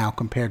right now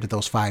compared to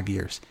those 5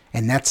 years.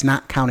 And that's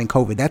not counting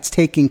COVID. That's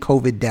taking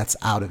COVID deaths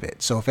out of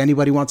it. So if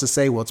anybody wants to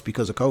say, well, it's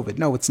because of COVID.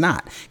 No, it's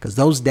not, because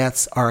those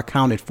deaths are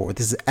accounted for.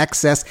 This is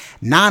excess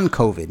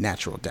non-COVID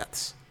natural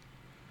deaths.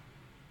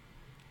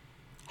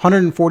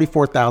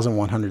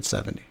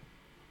 144,170.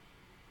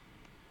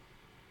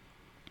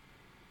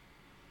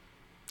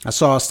 I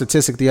saw a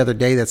statistic the other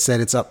day that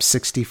said it's up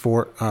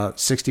 64 to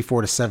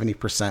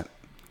 70%.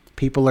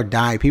 People are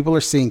dying. People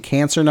are seeing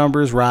cancer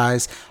numbers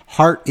rise,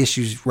 heart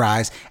issues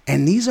rise,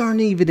 and these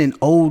aren't even in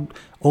old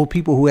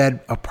people who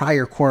had a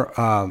prior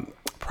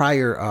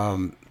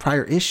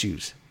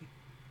issues.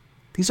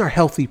 These are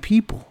healthy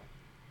people.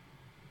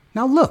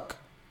 Now look,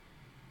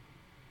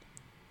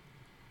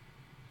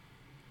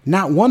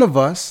 not one of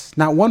us,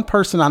 not one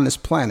person on this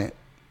planet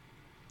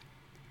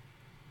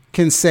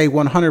can say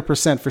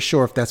 100% for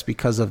sure if that's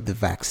because of the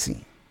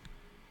vaccine,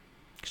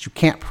 because you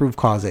can't prove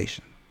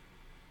causation.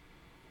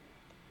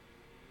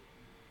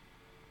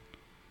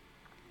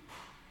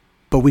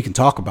 But we can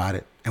talk about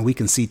it, and we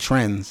can see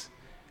trends,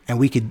 and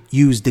we could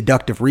use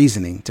deductive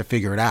reasoning to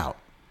figure it out,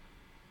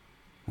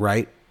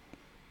 right?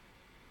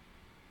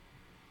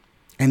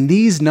 And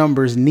these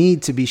numbers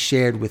need to be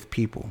shared with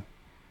people,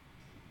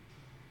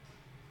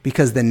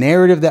 because the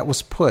narrative that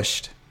was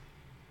pushed,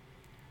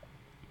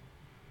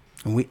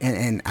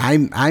 and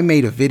I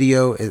made a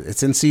video.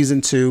 It's in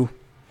season 2,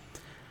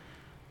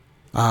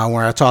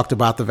 where I talked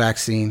about the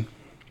vaccine.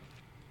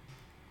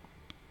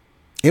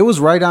 It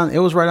was right on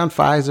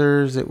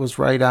Pfizer's. It was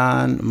right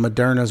on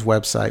Moderna's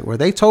website, where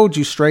they told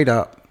you straight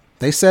up.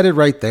 They said it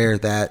right there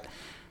that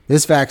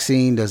this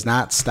vaccine does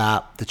not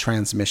stop the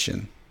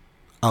transmission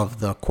of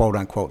the quote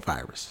unquote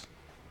virus.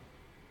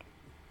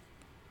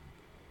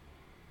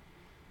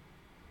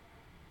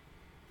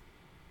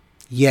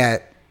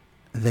 Yet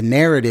the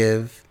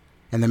narrative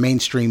and the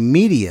mainstream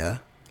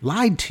media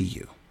lied to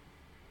you.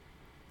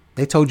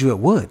 They told you it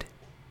would.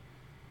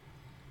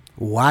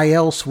 Why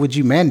else would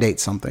you mandate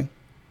something?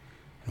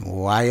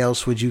 Why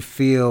else would you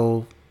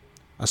feel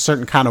a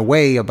certain kind of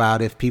way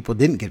about if people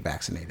didn't get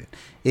vaccinated?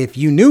 If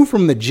you knew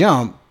from the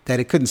jump that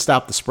it couldn't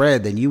stop the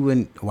spread,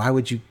 then why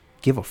would you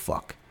give a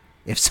fuck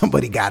if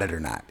somebody got it or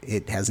not?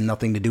 It has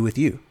nothing to do with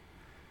you.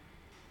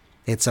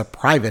 It's a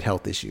private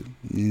health issue,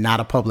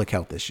 not a public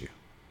health issue.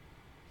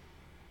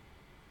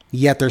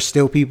 Yet there's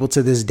still people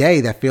to this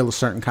day that feel a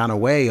certain kind of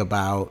way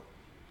about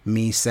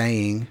me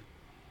saying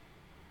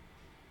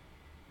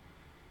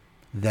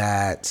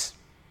that,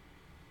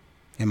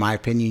 in my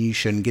opinion, you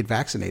shouldn't get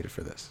vaccinated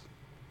for this.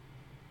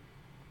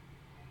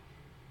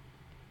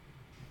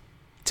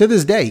 To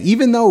this day,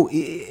 even though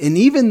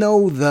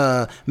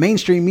the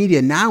mainstream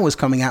media now is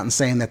coming out and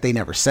saying that they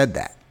never said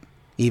that,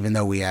 even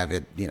though we have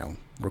it,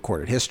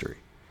 recorded history,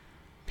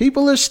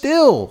 people are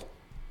still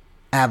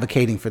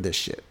advocating for this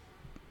shit.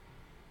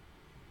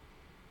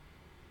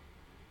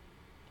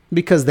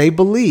 Because they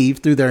believe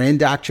through their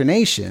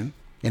indoctrination,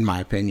 in my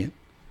opinion,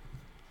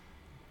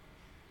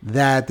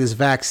 that this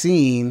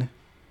vaccine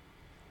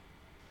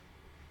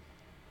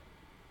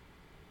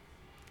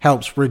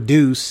helps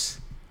reduce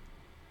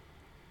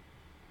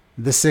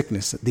the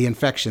sickness, the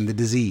infection, the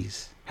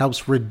disease,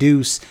 helps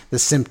reduce the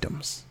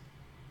symptoms,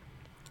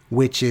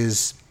 which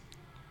is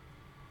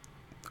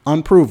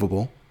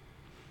unprovable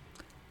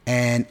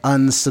and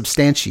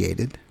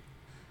unsubstantiated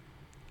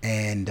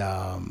and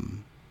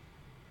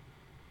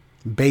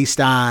based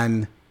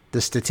on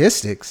the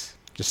statistics,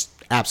 just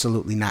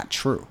absolutely not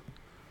true.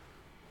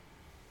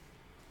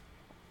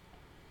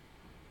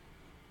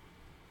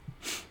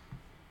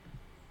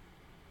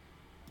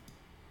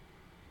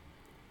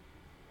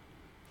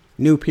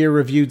 New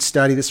peer-reviewed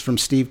study, this is from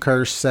Steve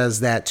Kirsch, says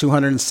that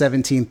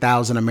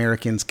 217,000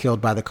 Americans killed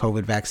by the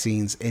COVID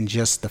vaccines in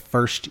just the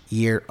first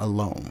year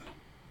alone.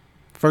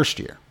 First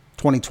year,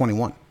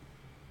 2021.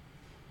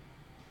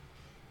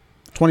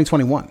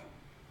 2021.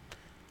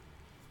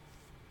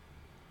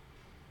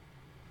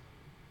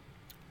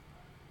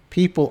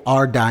 People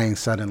are dying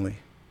suddenly.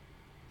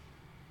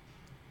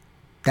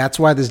 That's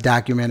why this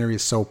documentary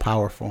is so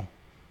powerful.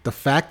 The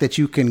fact that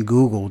you can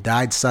Google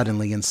died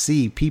suddenly and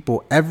see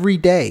people every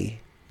day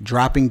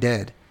dropping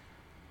dead,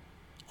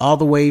 all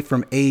the way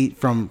from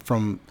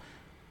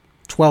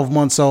 12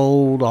 months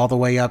old all the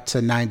way up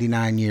to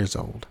 99 years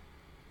old.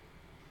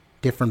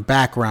 Different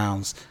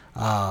backgrounds,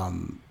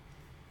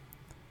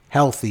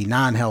 healthy,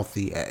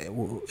 non-healthy.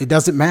 It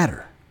doesn't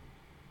matter.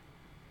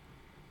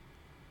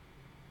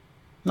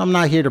 I'm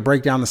not here to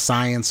break down the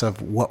science of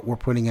what we're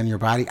putting in your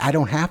body. I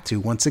don't have to.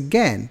 Once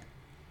again,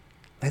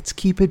 let's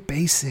keep it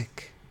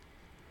basic.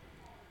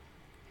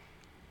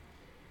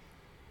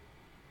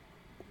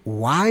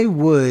 Why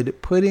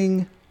would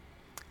putting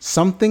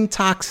something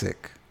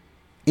toxic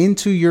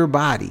into your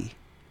body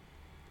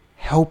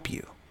help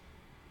you?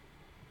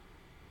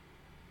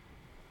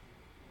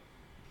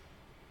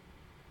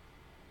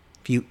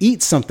 If you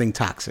eat something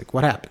toxic,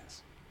 what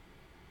happens?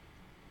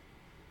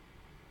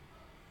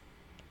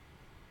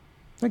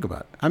 Think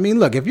about it. I mean,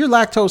 look, if you're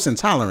lactose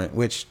intolerant,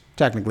 which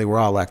technically we're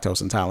all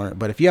lactose intolerant,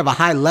 but if you have a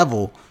high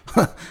level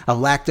of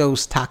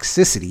lactose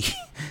toxicity,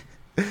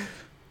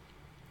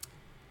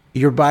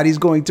 your body's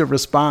going to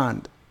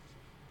respond.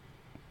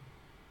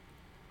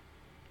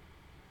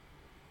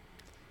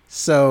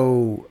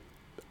 So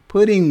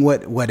putting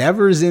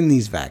whatever's in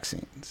these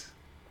vaccines,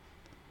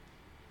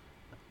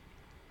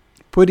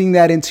 putting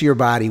that into your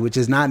body, which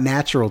is not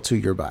natural to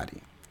your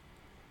body,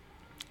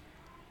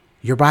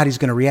 your body's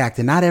going to react.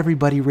 And not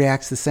everybody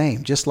reacts the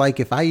same. Just like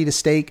if I eat a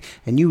steak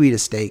and you eat a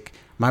steak,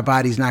 my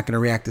body's not going to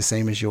react the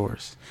same as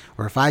yours.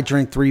 Or if I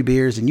drink 3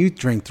 beers and you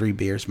drink 3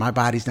 beers, my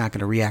body's not going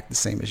to react the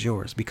same as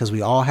yours, because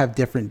we all have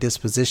different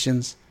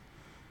dispositions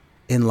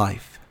in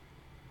life.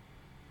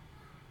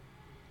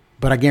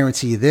 But I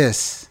guarantee you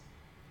this,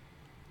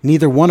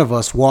 neither one of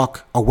us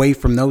walk away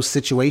from those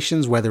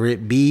situations, whether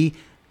it be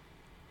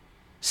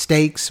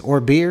steaks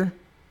or beer,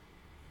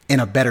 in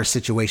a better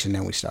situation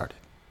than we started.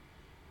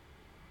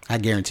 I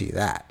guarantee you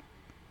that.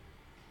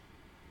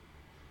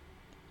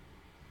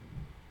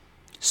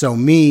 So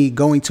me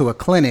going to a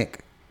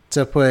clinic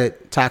to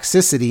put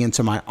toxicity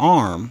into my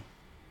arm,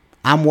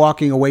 I'm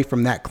walking away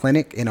from that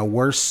clinic in a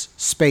worse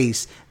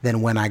space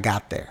than when I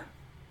got there.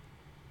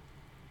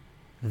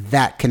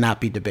 That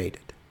cannot be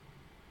debated.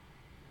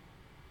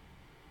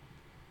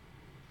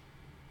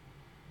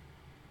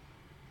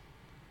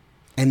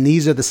 And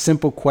these are the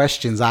simple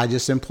questions I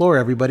just implore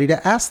everybody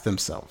to ask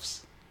themselves.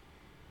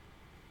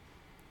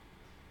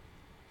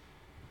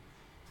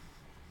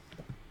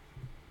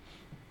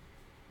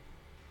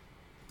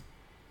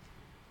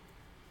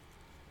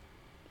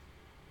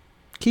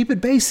 Keep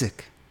it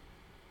basic.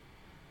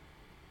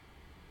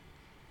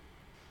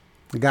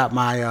 I got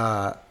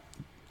my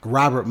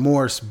Robert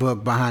Morse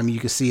book behind me. You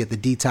can see it, the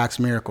Detox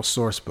Miracle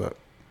Source book.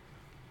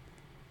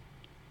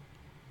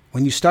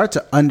 When you start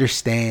to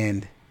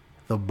understand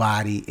the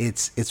body,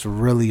 it's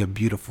really a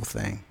beautiful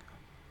thing.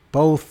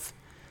 Both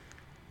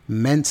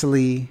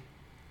mentally,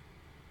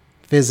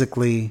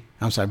 physically,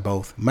 and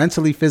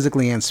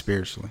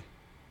spiritually.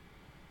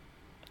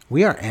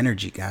 We are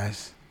energy,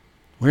 guys.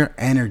 We're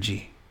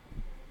energy.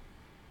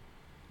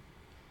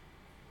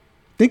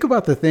 Think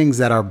about the things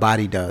that our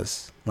body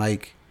does.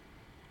 Like,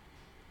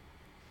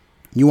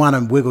 you want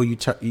to wiggle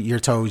your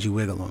toes, you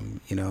wiggle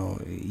them.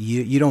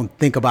 You don't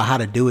think about how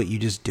to do it, you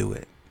just do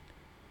it.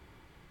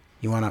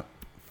 You want to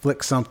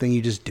flick something,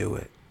 you just do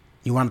it.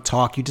 You want to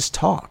talk, you just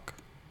talk.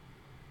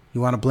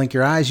 You want to blink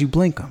your eyes, you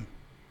blink them.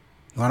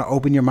 You want to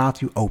open your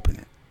mouth, you open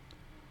it.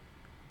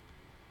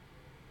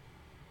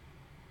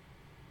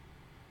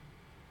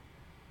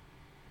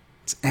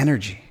 It's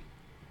energy.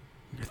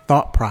 Your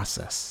thought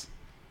process.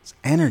 It's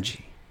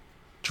energy.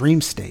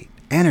 Dream state.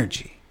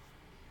 Energy.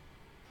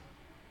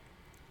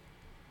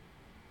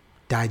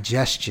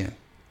 Digestion.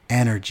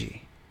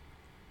 Energy.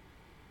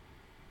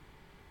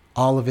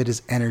 All of it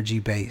is energy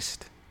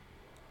based.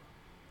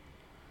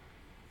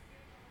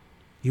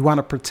 You want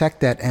to protect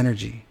that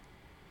energy.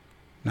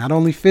 Not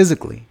only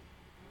physically.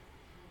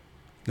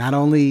 Not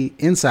only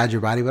inside your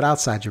body, but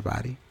outside your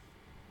body.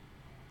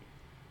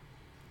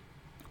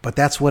 But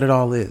that's what it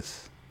all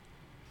is.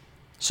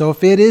 So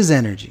if it is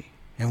energy,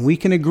 and we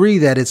can agree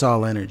that it's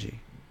all energy,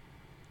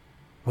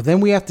 well,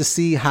 then we have to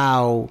see we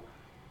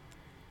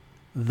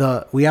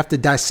have to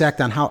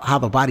dissect on how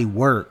the body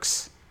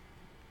works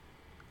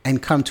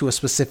and come to a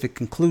specific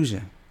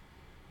conclusion.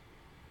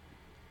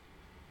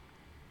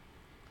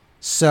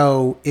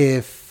 So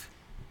if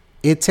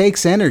it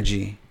takes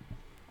energy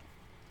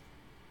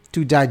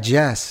to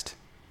digest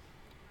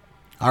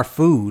our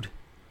food,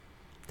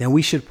 then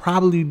we should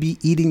probably be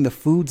eating the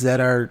foods that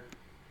are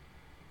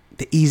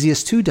the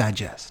easiest to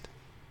digest.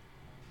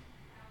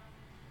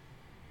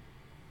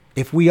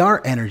 If we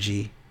are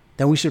energy,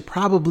 then we should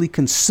probably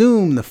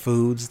consume the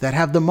foods that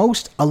have the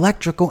most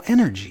electrical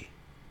energy.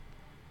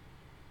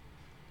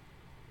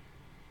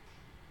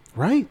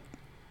 Right?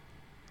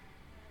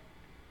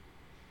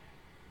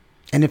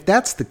 And if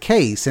that's the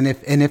case, and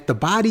if the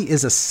body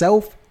is a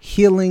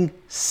self-healing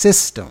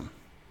system,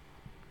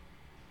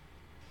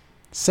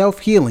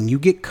 self-healing, you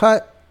get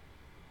cut,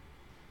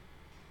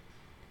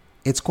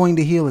 it's going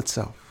to heal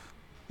itself.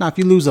 Now, if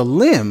you lose a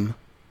limb,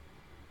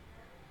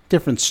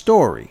 different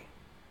story.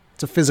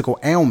 It's a physical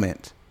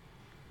ailment.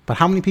 But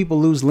how many people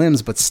lose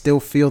limbs but still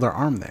feel their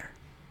arm there?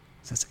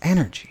 So it's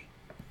energy.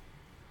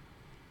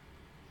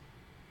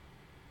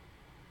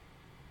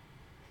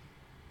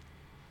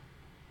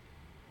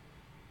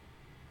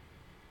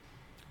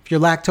 If you're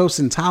lactose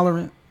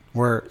intolerant,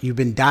 or you've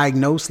been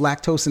diagnosed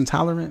lactose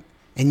intolerant,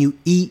 and you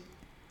eat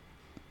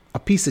a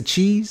piece of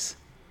cheese,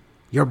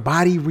 your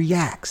body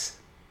reacts.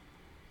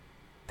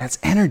 That's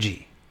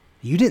energy.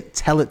 You didn't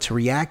tell it to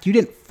react. You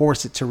didn't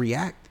force it to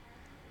react.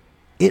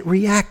 It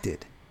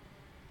reacted.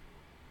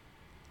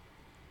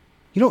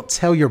 You don't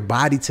tell your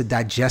body to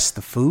digest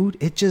the food.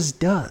 It just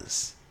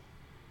does.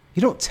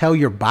 You don't tell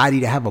your body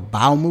to have a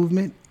bowel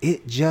movement.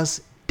 It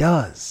just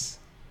does.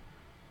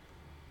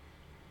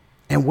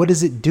 And what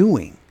is it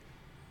doing?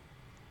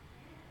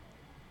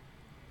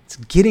 It's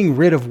getting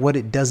rid of what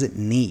it doesn't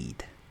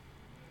need.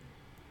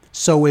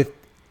 So if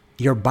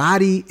your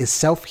body is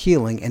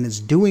self-healing and is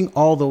doing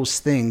all those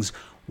things,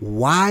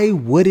 why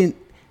wouldn't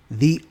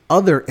the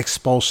other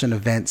expulsion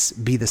events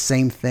be the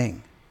same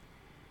thing?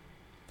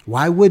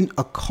 Why wouldn't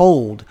a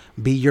cold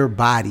be your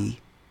body's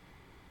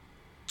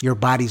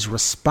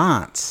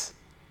response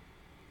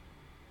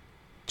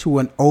to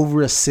an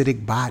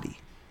overacidic body?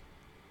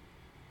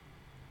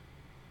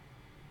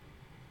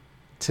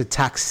 To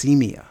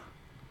toxemia.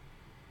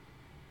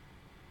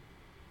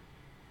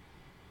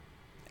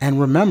 And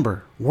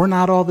remember, we're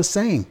not all the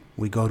same.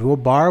 We go to a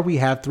bar, we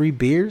have 3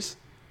 beers.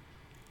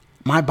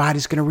 My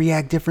body's going to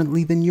react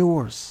differently than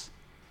yours.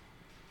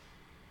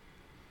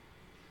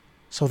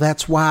 So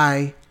that's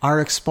why our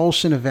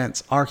expulsion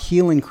events, our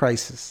healing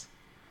crisis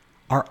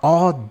are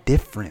all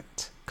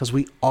different, because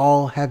we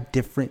all have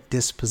different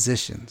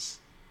dispositions.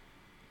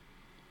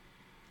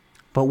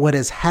 But what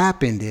has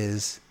happened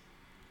is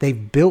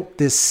they've built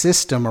this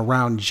system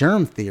around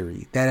germ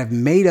theory that have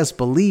made us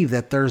believe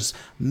that there's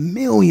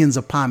millions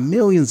upon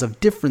millions of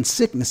different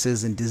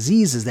sicknesses and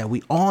diseases that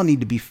we all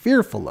need to be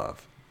fearful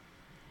of.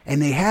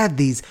 And they have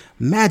these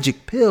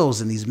magic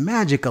pills and these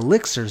magic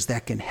elixirs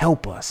that can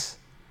help us,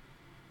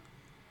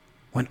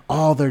 when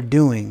all they're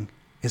doing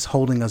is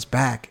holding us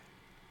back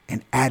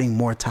and adding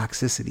more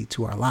toxicity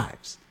to our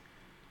lives.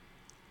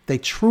 If they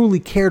truly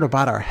cared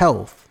about our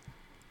health,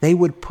 they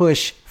would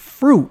push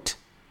fruit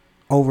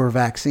over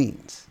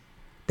vaccines.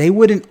 They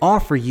wouldn't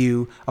offer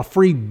you a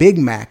free Big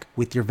Mac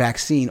with your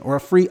vaccine or a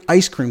free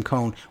ice cream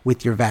cone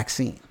with your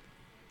vaccine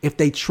if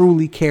they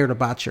truly cared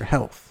about your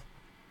health.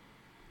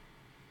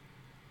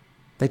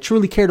 If they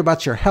truly cared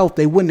about your health,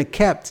 they wouldn't have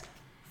kept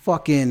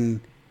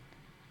fucking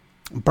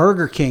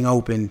Burger King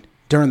open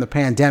during the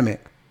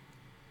pandemic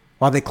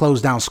while they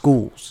closed down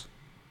schools.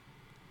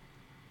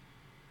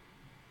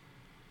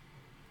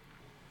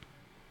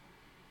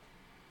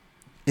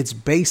 It's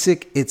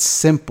basic, it's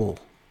simple.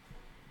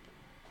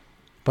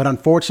 But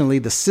unfortunately,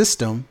 the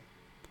system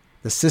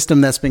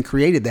that's been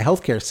created, the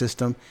healthcare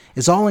system,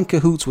 is all in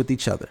cahoots with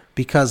each other.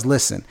 Because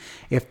listen,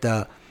 if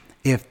the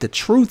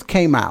truth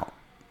came out,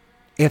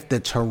 if the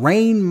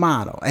terrain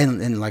model,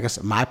 and like I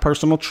said, my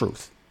personal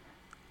truth,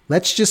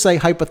 let's just say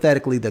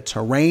hypothetically the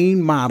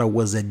terrain model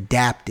was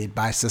adapted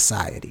by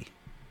society,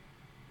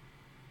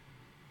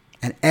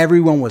 and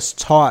everyone was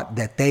taught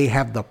that they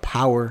have the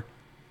power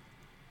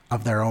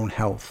of their own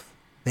health.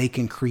 They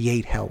can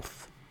create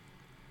health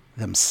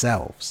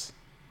themselves.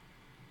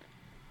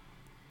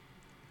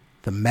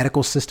 The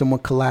medical system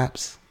would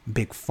collapse.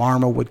 Big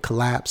Pharma would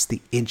collapse.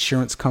 The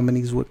insurance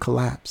companies would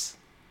collapse.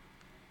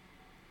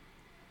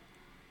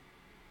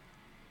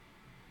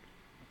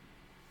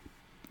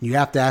 You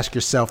have to ask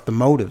yourself the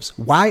motives.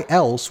 Why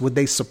else would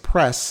they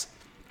suppress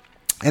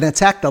and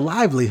attack the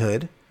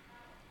livelihood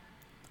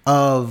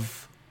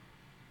of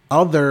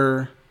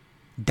other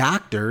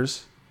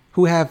doctors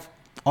who have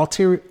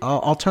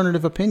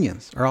alternative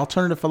opinions or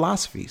alternative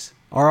philosophies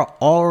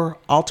or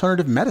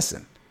alternative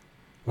medicine?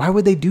 Why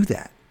would they do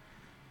that?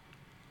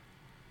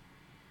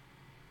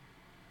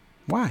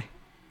 Why?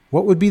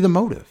 What would be the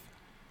motive?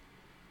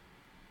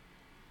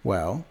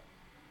 Well,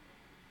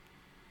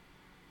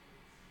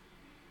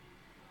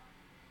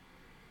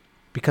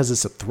 because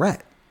it's a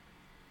threat.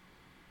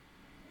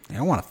 They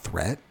don't want a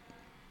threat.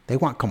 They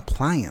want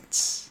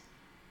compliance.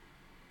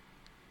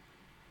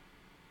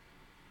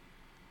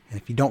 And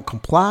if you don't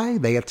comply,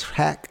 they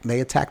attack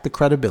the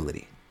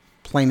credibility.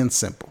 Plain and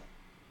simple.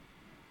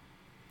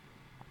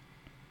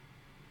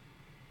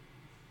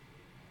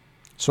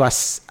 So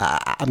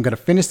I'm going to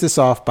finish this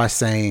off by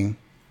saying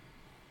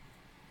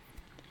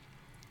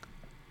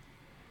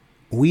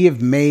we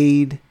have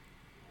made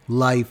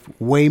life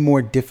way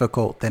more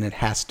difficult than it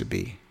has to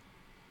be.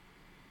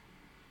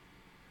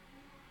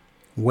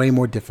 Way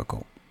more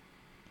difficult.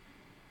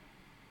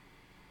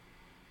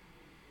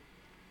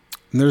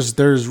 And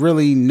there's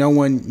really no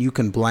one you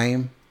can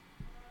blame.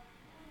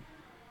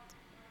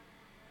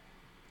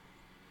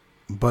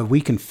 But we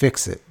can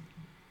fix it.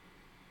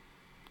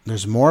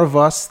 There's more of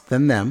us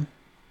than them.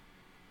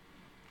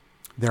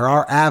 There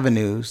are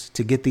avenues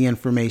to get the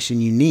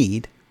information you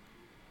need.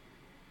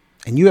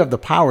 And you have the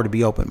power to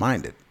be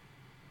open-minded.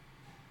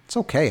 It's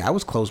okay. I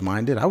was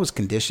closed-minded. I was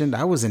conditioned.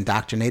 I was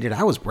indoctrinated.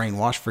 I was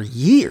brainwashed for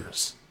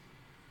years.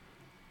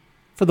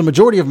 For the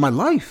majority of my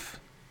life.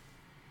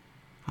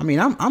 I mean,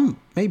 I'm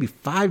maybe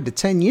 5 to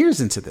 10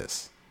 years into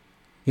this.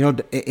 You know,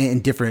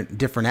 in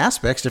different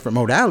aspects, different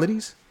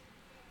modalities.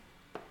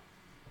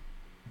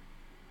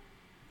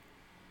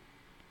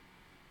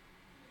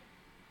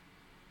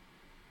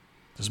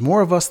 There's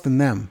more of us than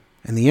them,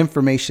 and the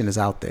information is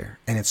out there,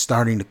 and it's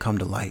starting to come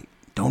to light.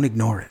 Don't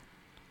ignore it.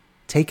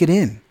 Take it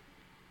in.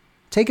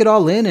 Take it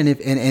all in, and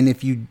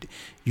if you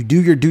do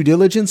your due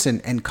diligence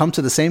and come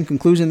to the same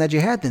conclusion that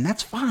you had, then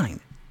that's fine.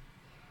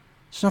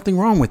 There's nothing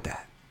wrong with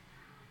that.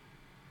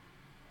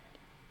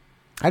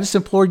 I just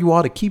implore you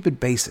all to keep it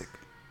basic.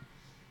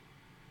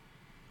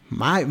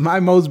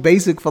 My most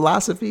basic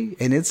philosophy,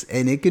 and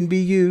it can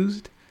be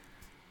used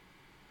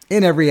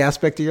in every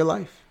aspect of your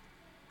life,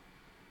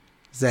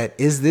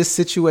 is this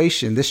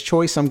situation, this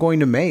choice I'm going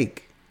to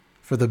make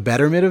for the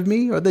betterment of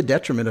me or the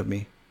detriment of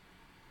me?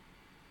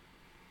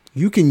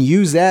 You can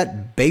use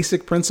that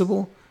basic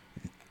principle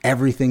in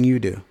everything you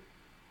do,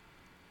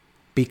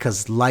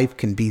 because life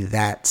can be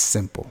that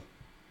simple.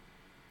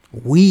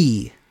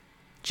 We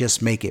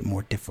just make it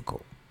more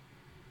difficult.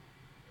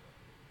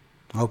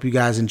 I hope you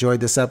guys enjoyed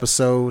this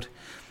episode.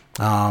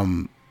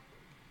 I'm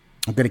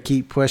going to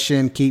keep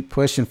pushing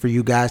for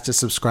you guys to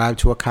subscribe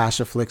to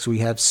Akasha Flicks. We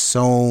have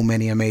so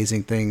many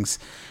amazing things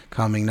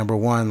coming. Number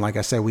one, like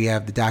I said, we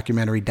have the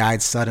documentary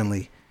Died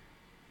Suddenly,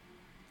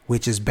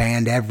 which is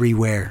banned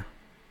everywhere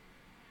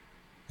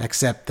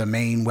except the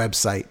main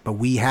website. But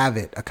we have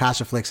it,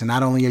 Akasha Flicks. And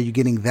not only are you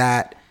getting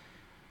that,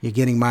 you're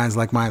getting Minds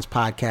Like Minds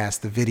podcast,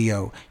 the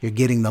video. You're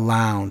getting The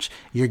Lounge.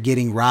 You're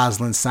getting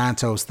Rosalind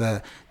Santos,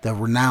 the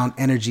renowned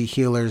energy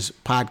healers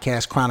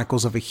podcast,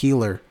 Chronicles of a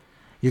Healer.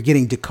 You're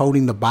getting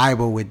Decoding the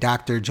Bible with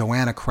Dr.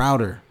 Joanna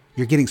Crowder.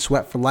 You're getting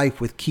Sweat for Life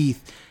with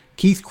Keith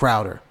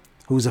Crowder,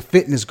 who's a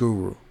fitness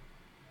guru.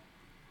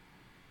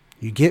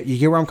 You get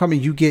where I'm coming.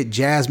 You get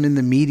Jasmine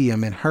the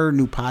Medium and her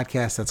new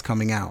podcast that's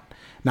coming out.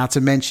 Not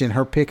to mention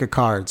her pick of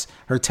cards,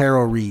 her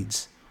tarot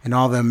reads, and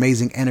all the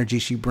amazing energy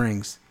she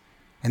brings.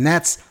 And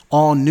that's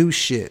all new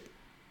shit.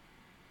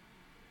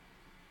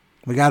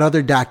 We got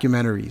other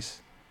documentaries.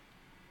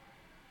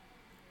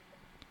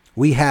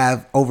 We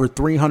have over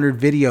 300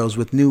 videos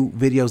with new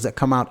videos that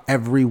come out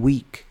every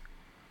week.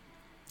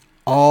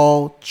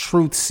 All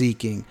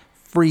truth-seeking,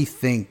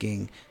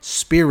 free-thinking,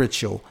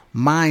 spiritual,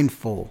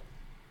 mindful.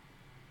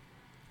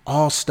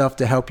 All stuff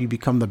to help you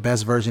become the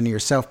best version of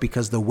yourself,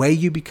 because the way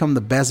you become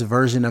the best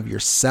version of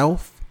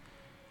yourself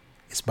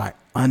is by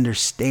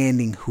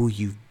understanding who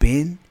you've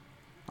been,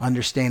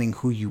 understanding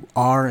who you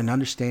are, and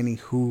understanding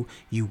who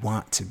you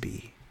want to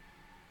be.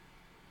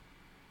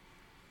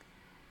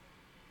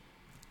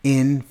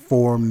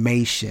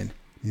 Information,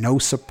 no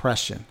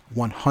suppression,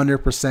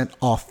 100%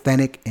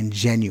 authentic and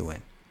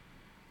genuine.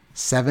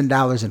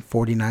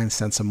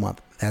 $7.49 a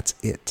month. That's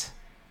it.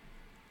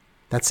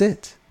 That's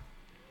it.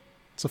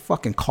 It's a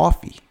fucking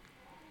coffee.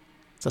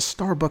 It's a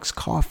Starbucks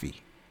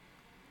coffee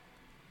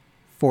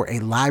for a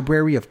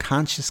library of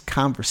conscious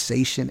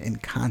conversation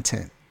and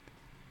content.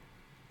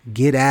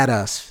 Get at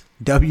us.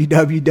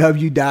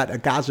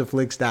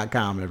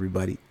 www.akashaflix.com,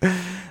 everybody.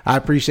 I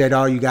appreciate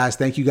all you guys.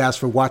 Thank you guys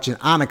for watching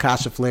on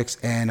Akasha Flix.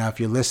 And if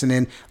you're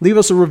listening, leave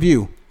us a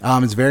review.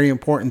 It's very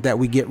important that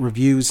we get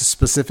reviews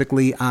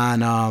specifically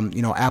on,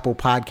 Apple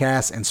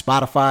Podcasts and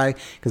Spotify,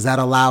 because that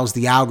allows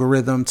the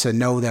algorithm to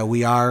know that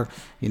we are,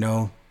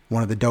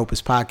 one of the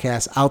dopest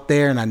podcasts out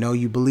there. And I know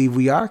you believe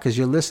we are because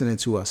you're listening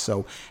to us.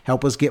 So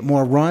help us get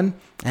more run,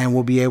 and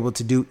we'll be able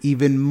to do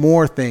even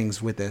more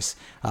things with this.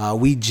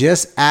 We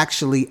just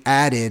actually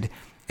added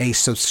a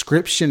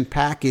subscription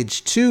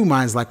package to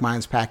Minds Like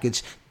Minds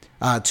package,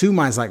 to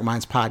Minds Like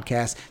Minds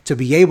podcast, to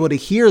be able to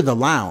hear the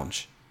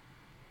lounge.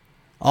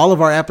 All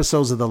of our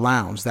episodes of the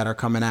lounge that are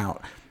coming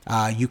out,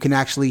 you can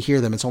actually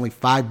hear them. It's only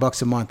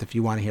 $5 a month if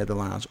you want to hear the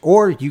lounge,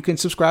 or you can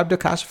subscribe to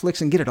Akasha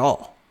Flix and get it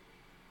all.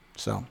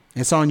 So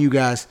it's on you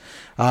guys.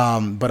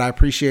 But I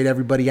appreciate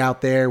everybody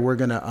out there. We're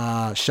going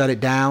to shut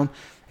it down,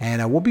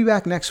 and we'll be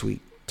back next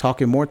week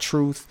talking more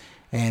truth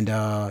and,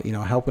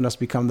 helping us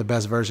become the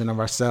best version of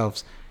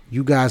ourselves.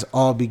 You guys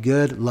all be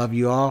good. Love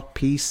you all.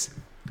 Peace,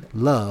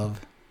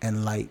 love,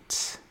 and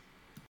light.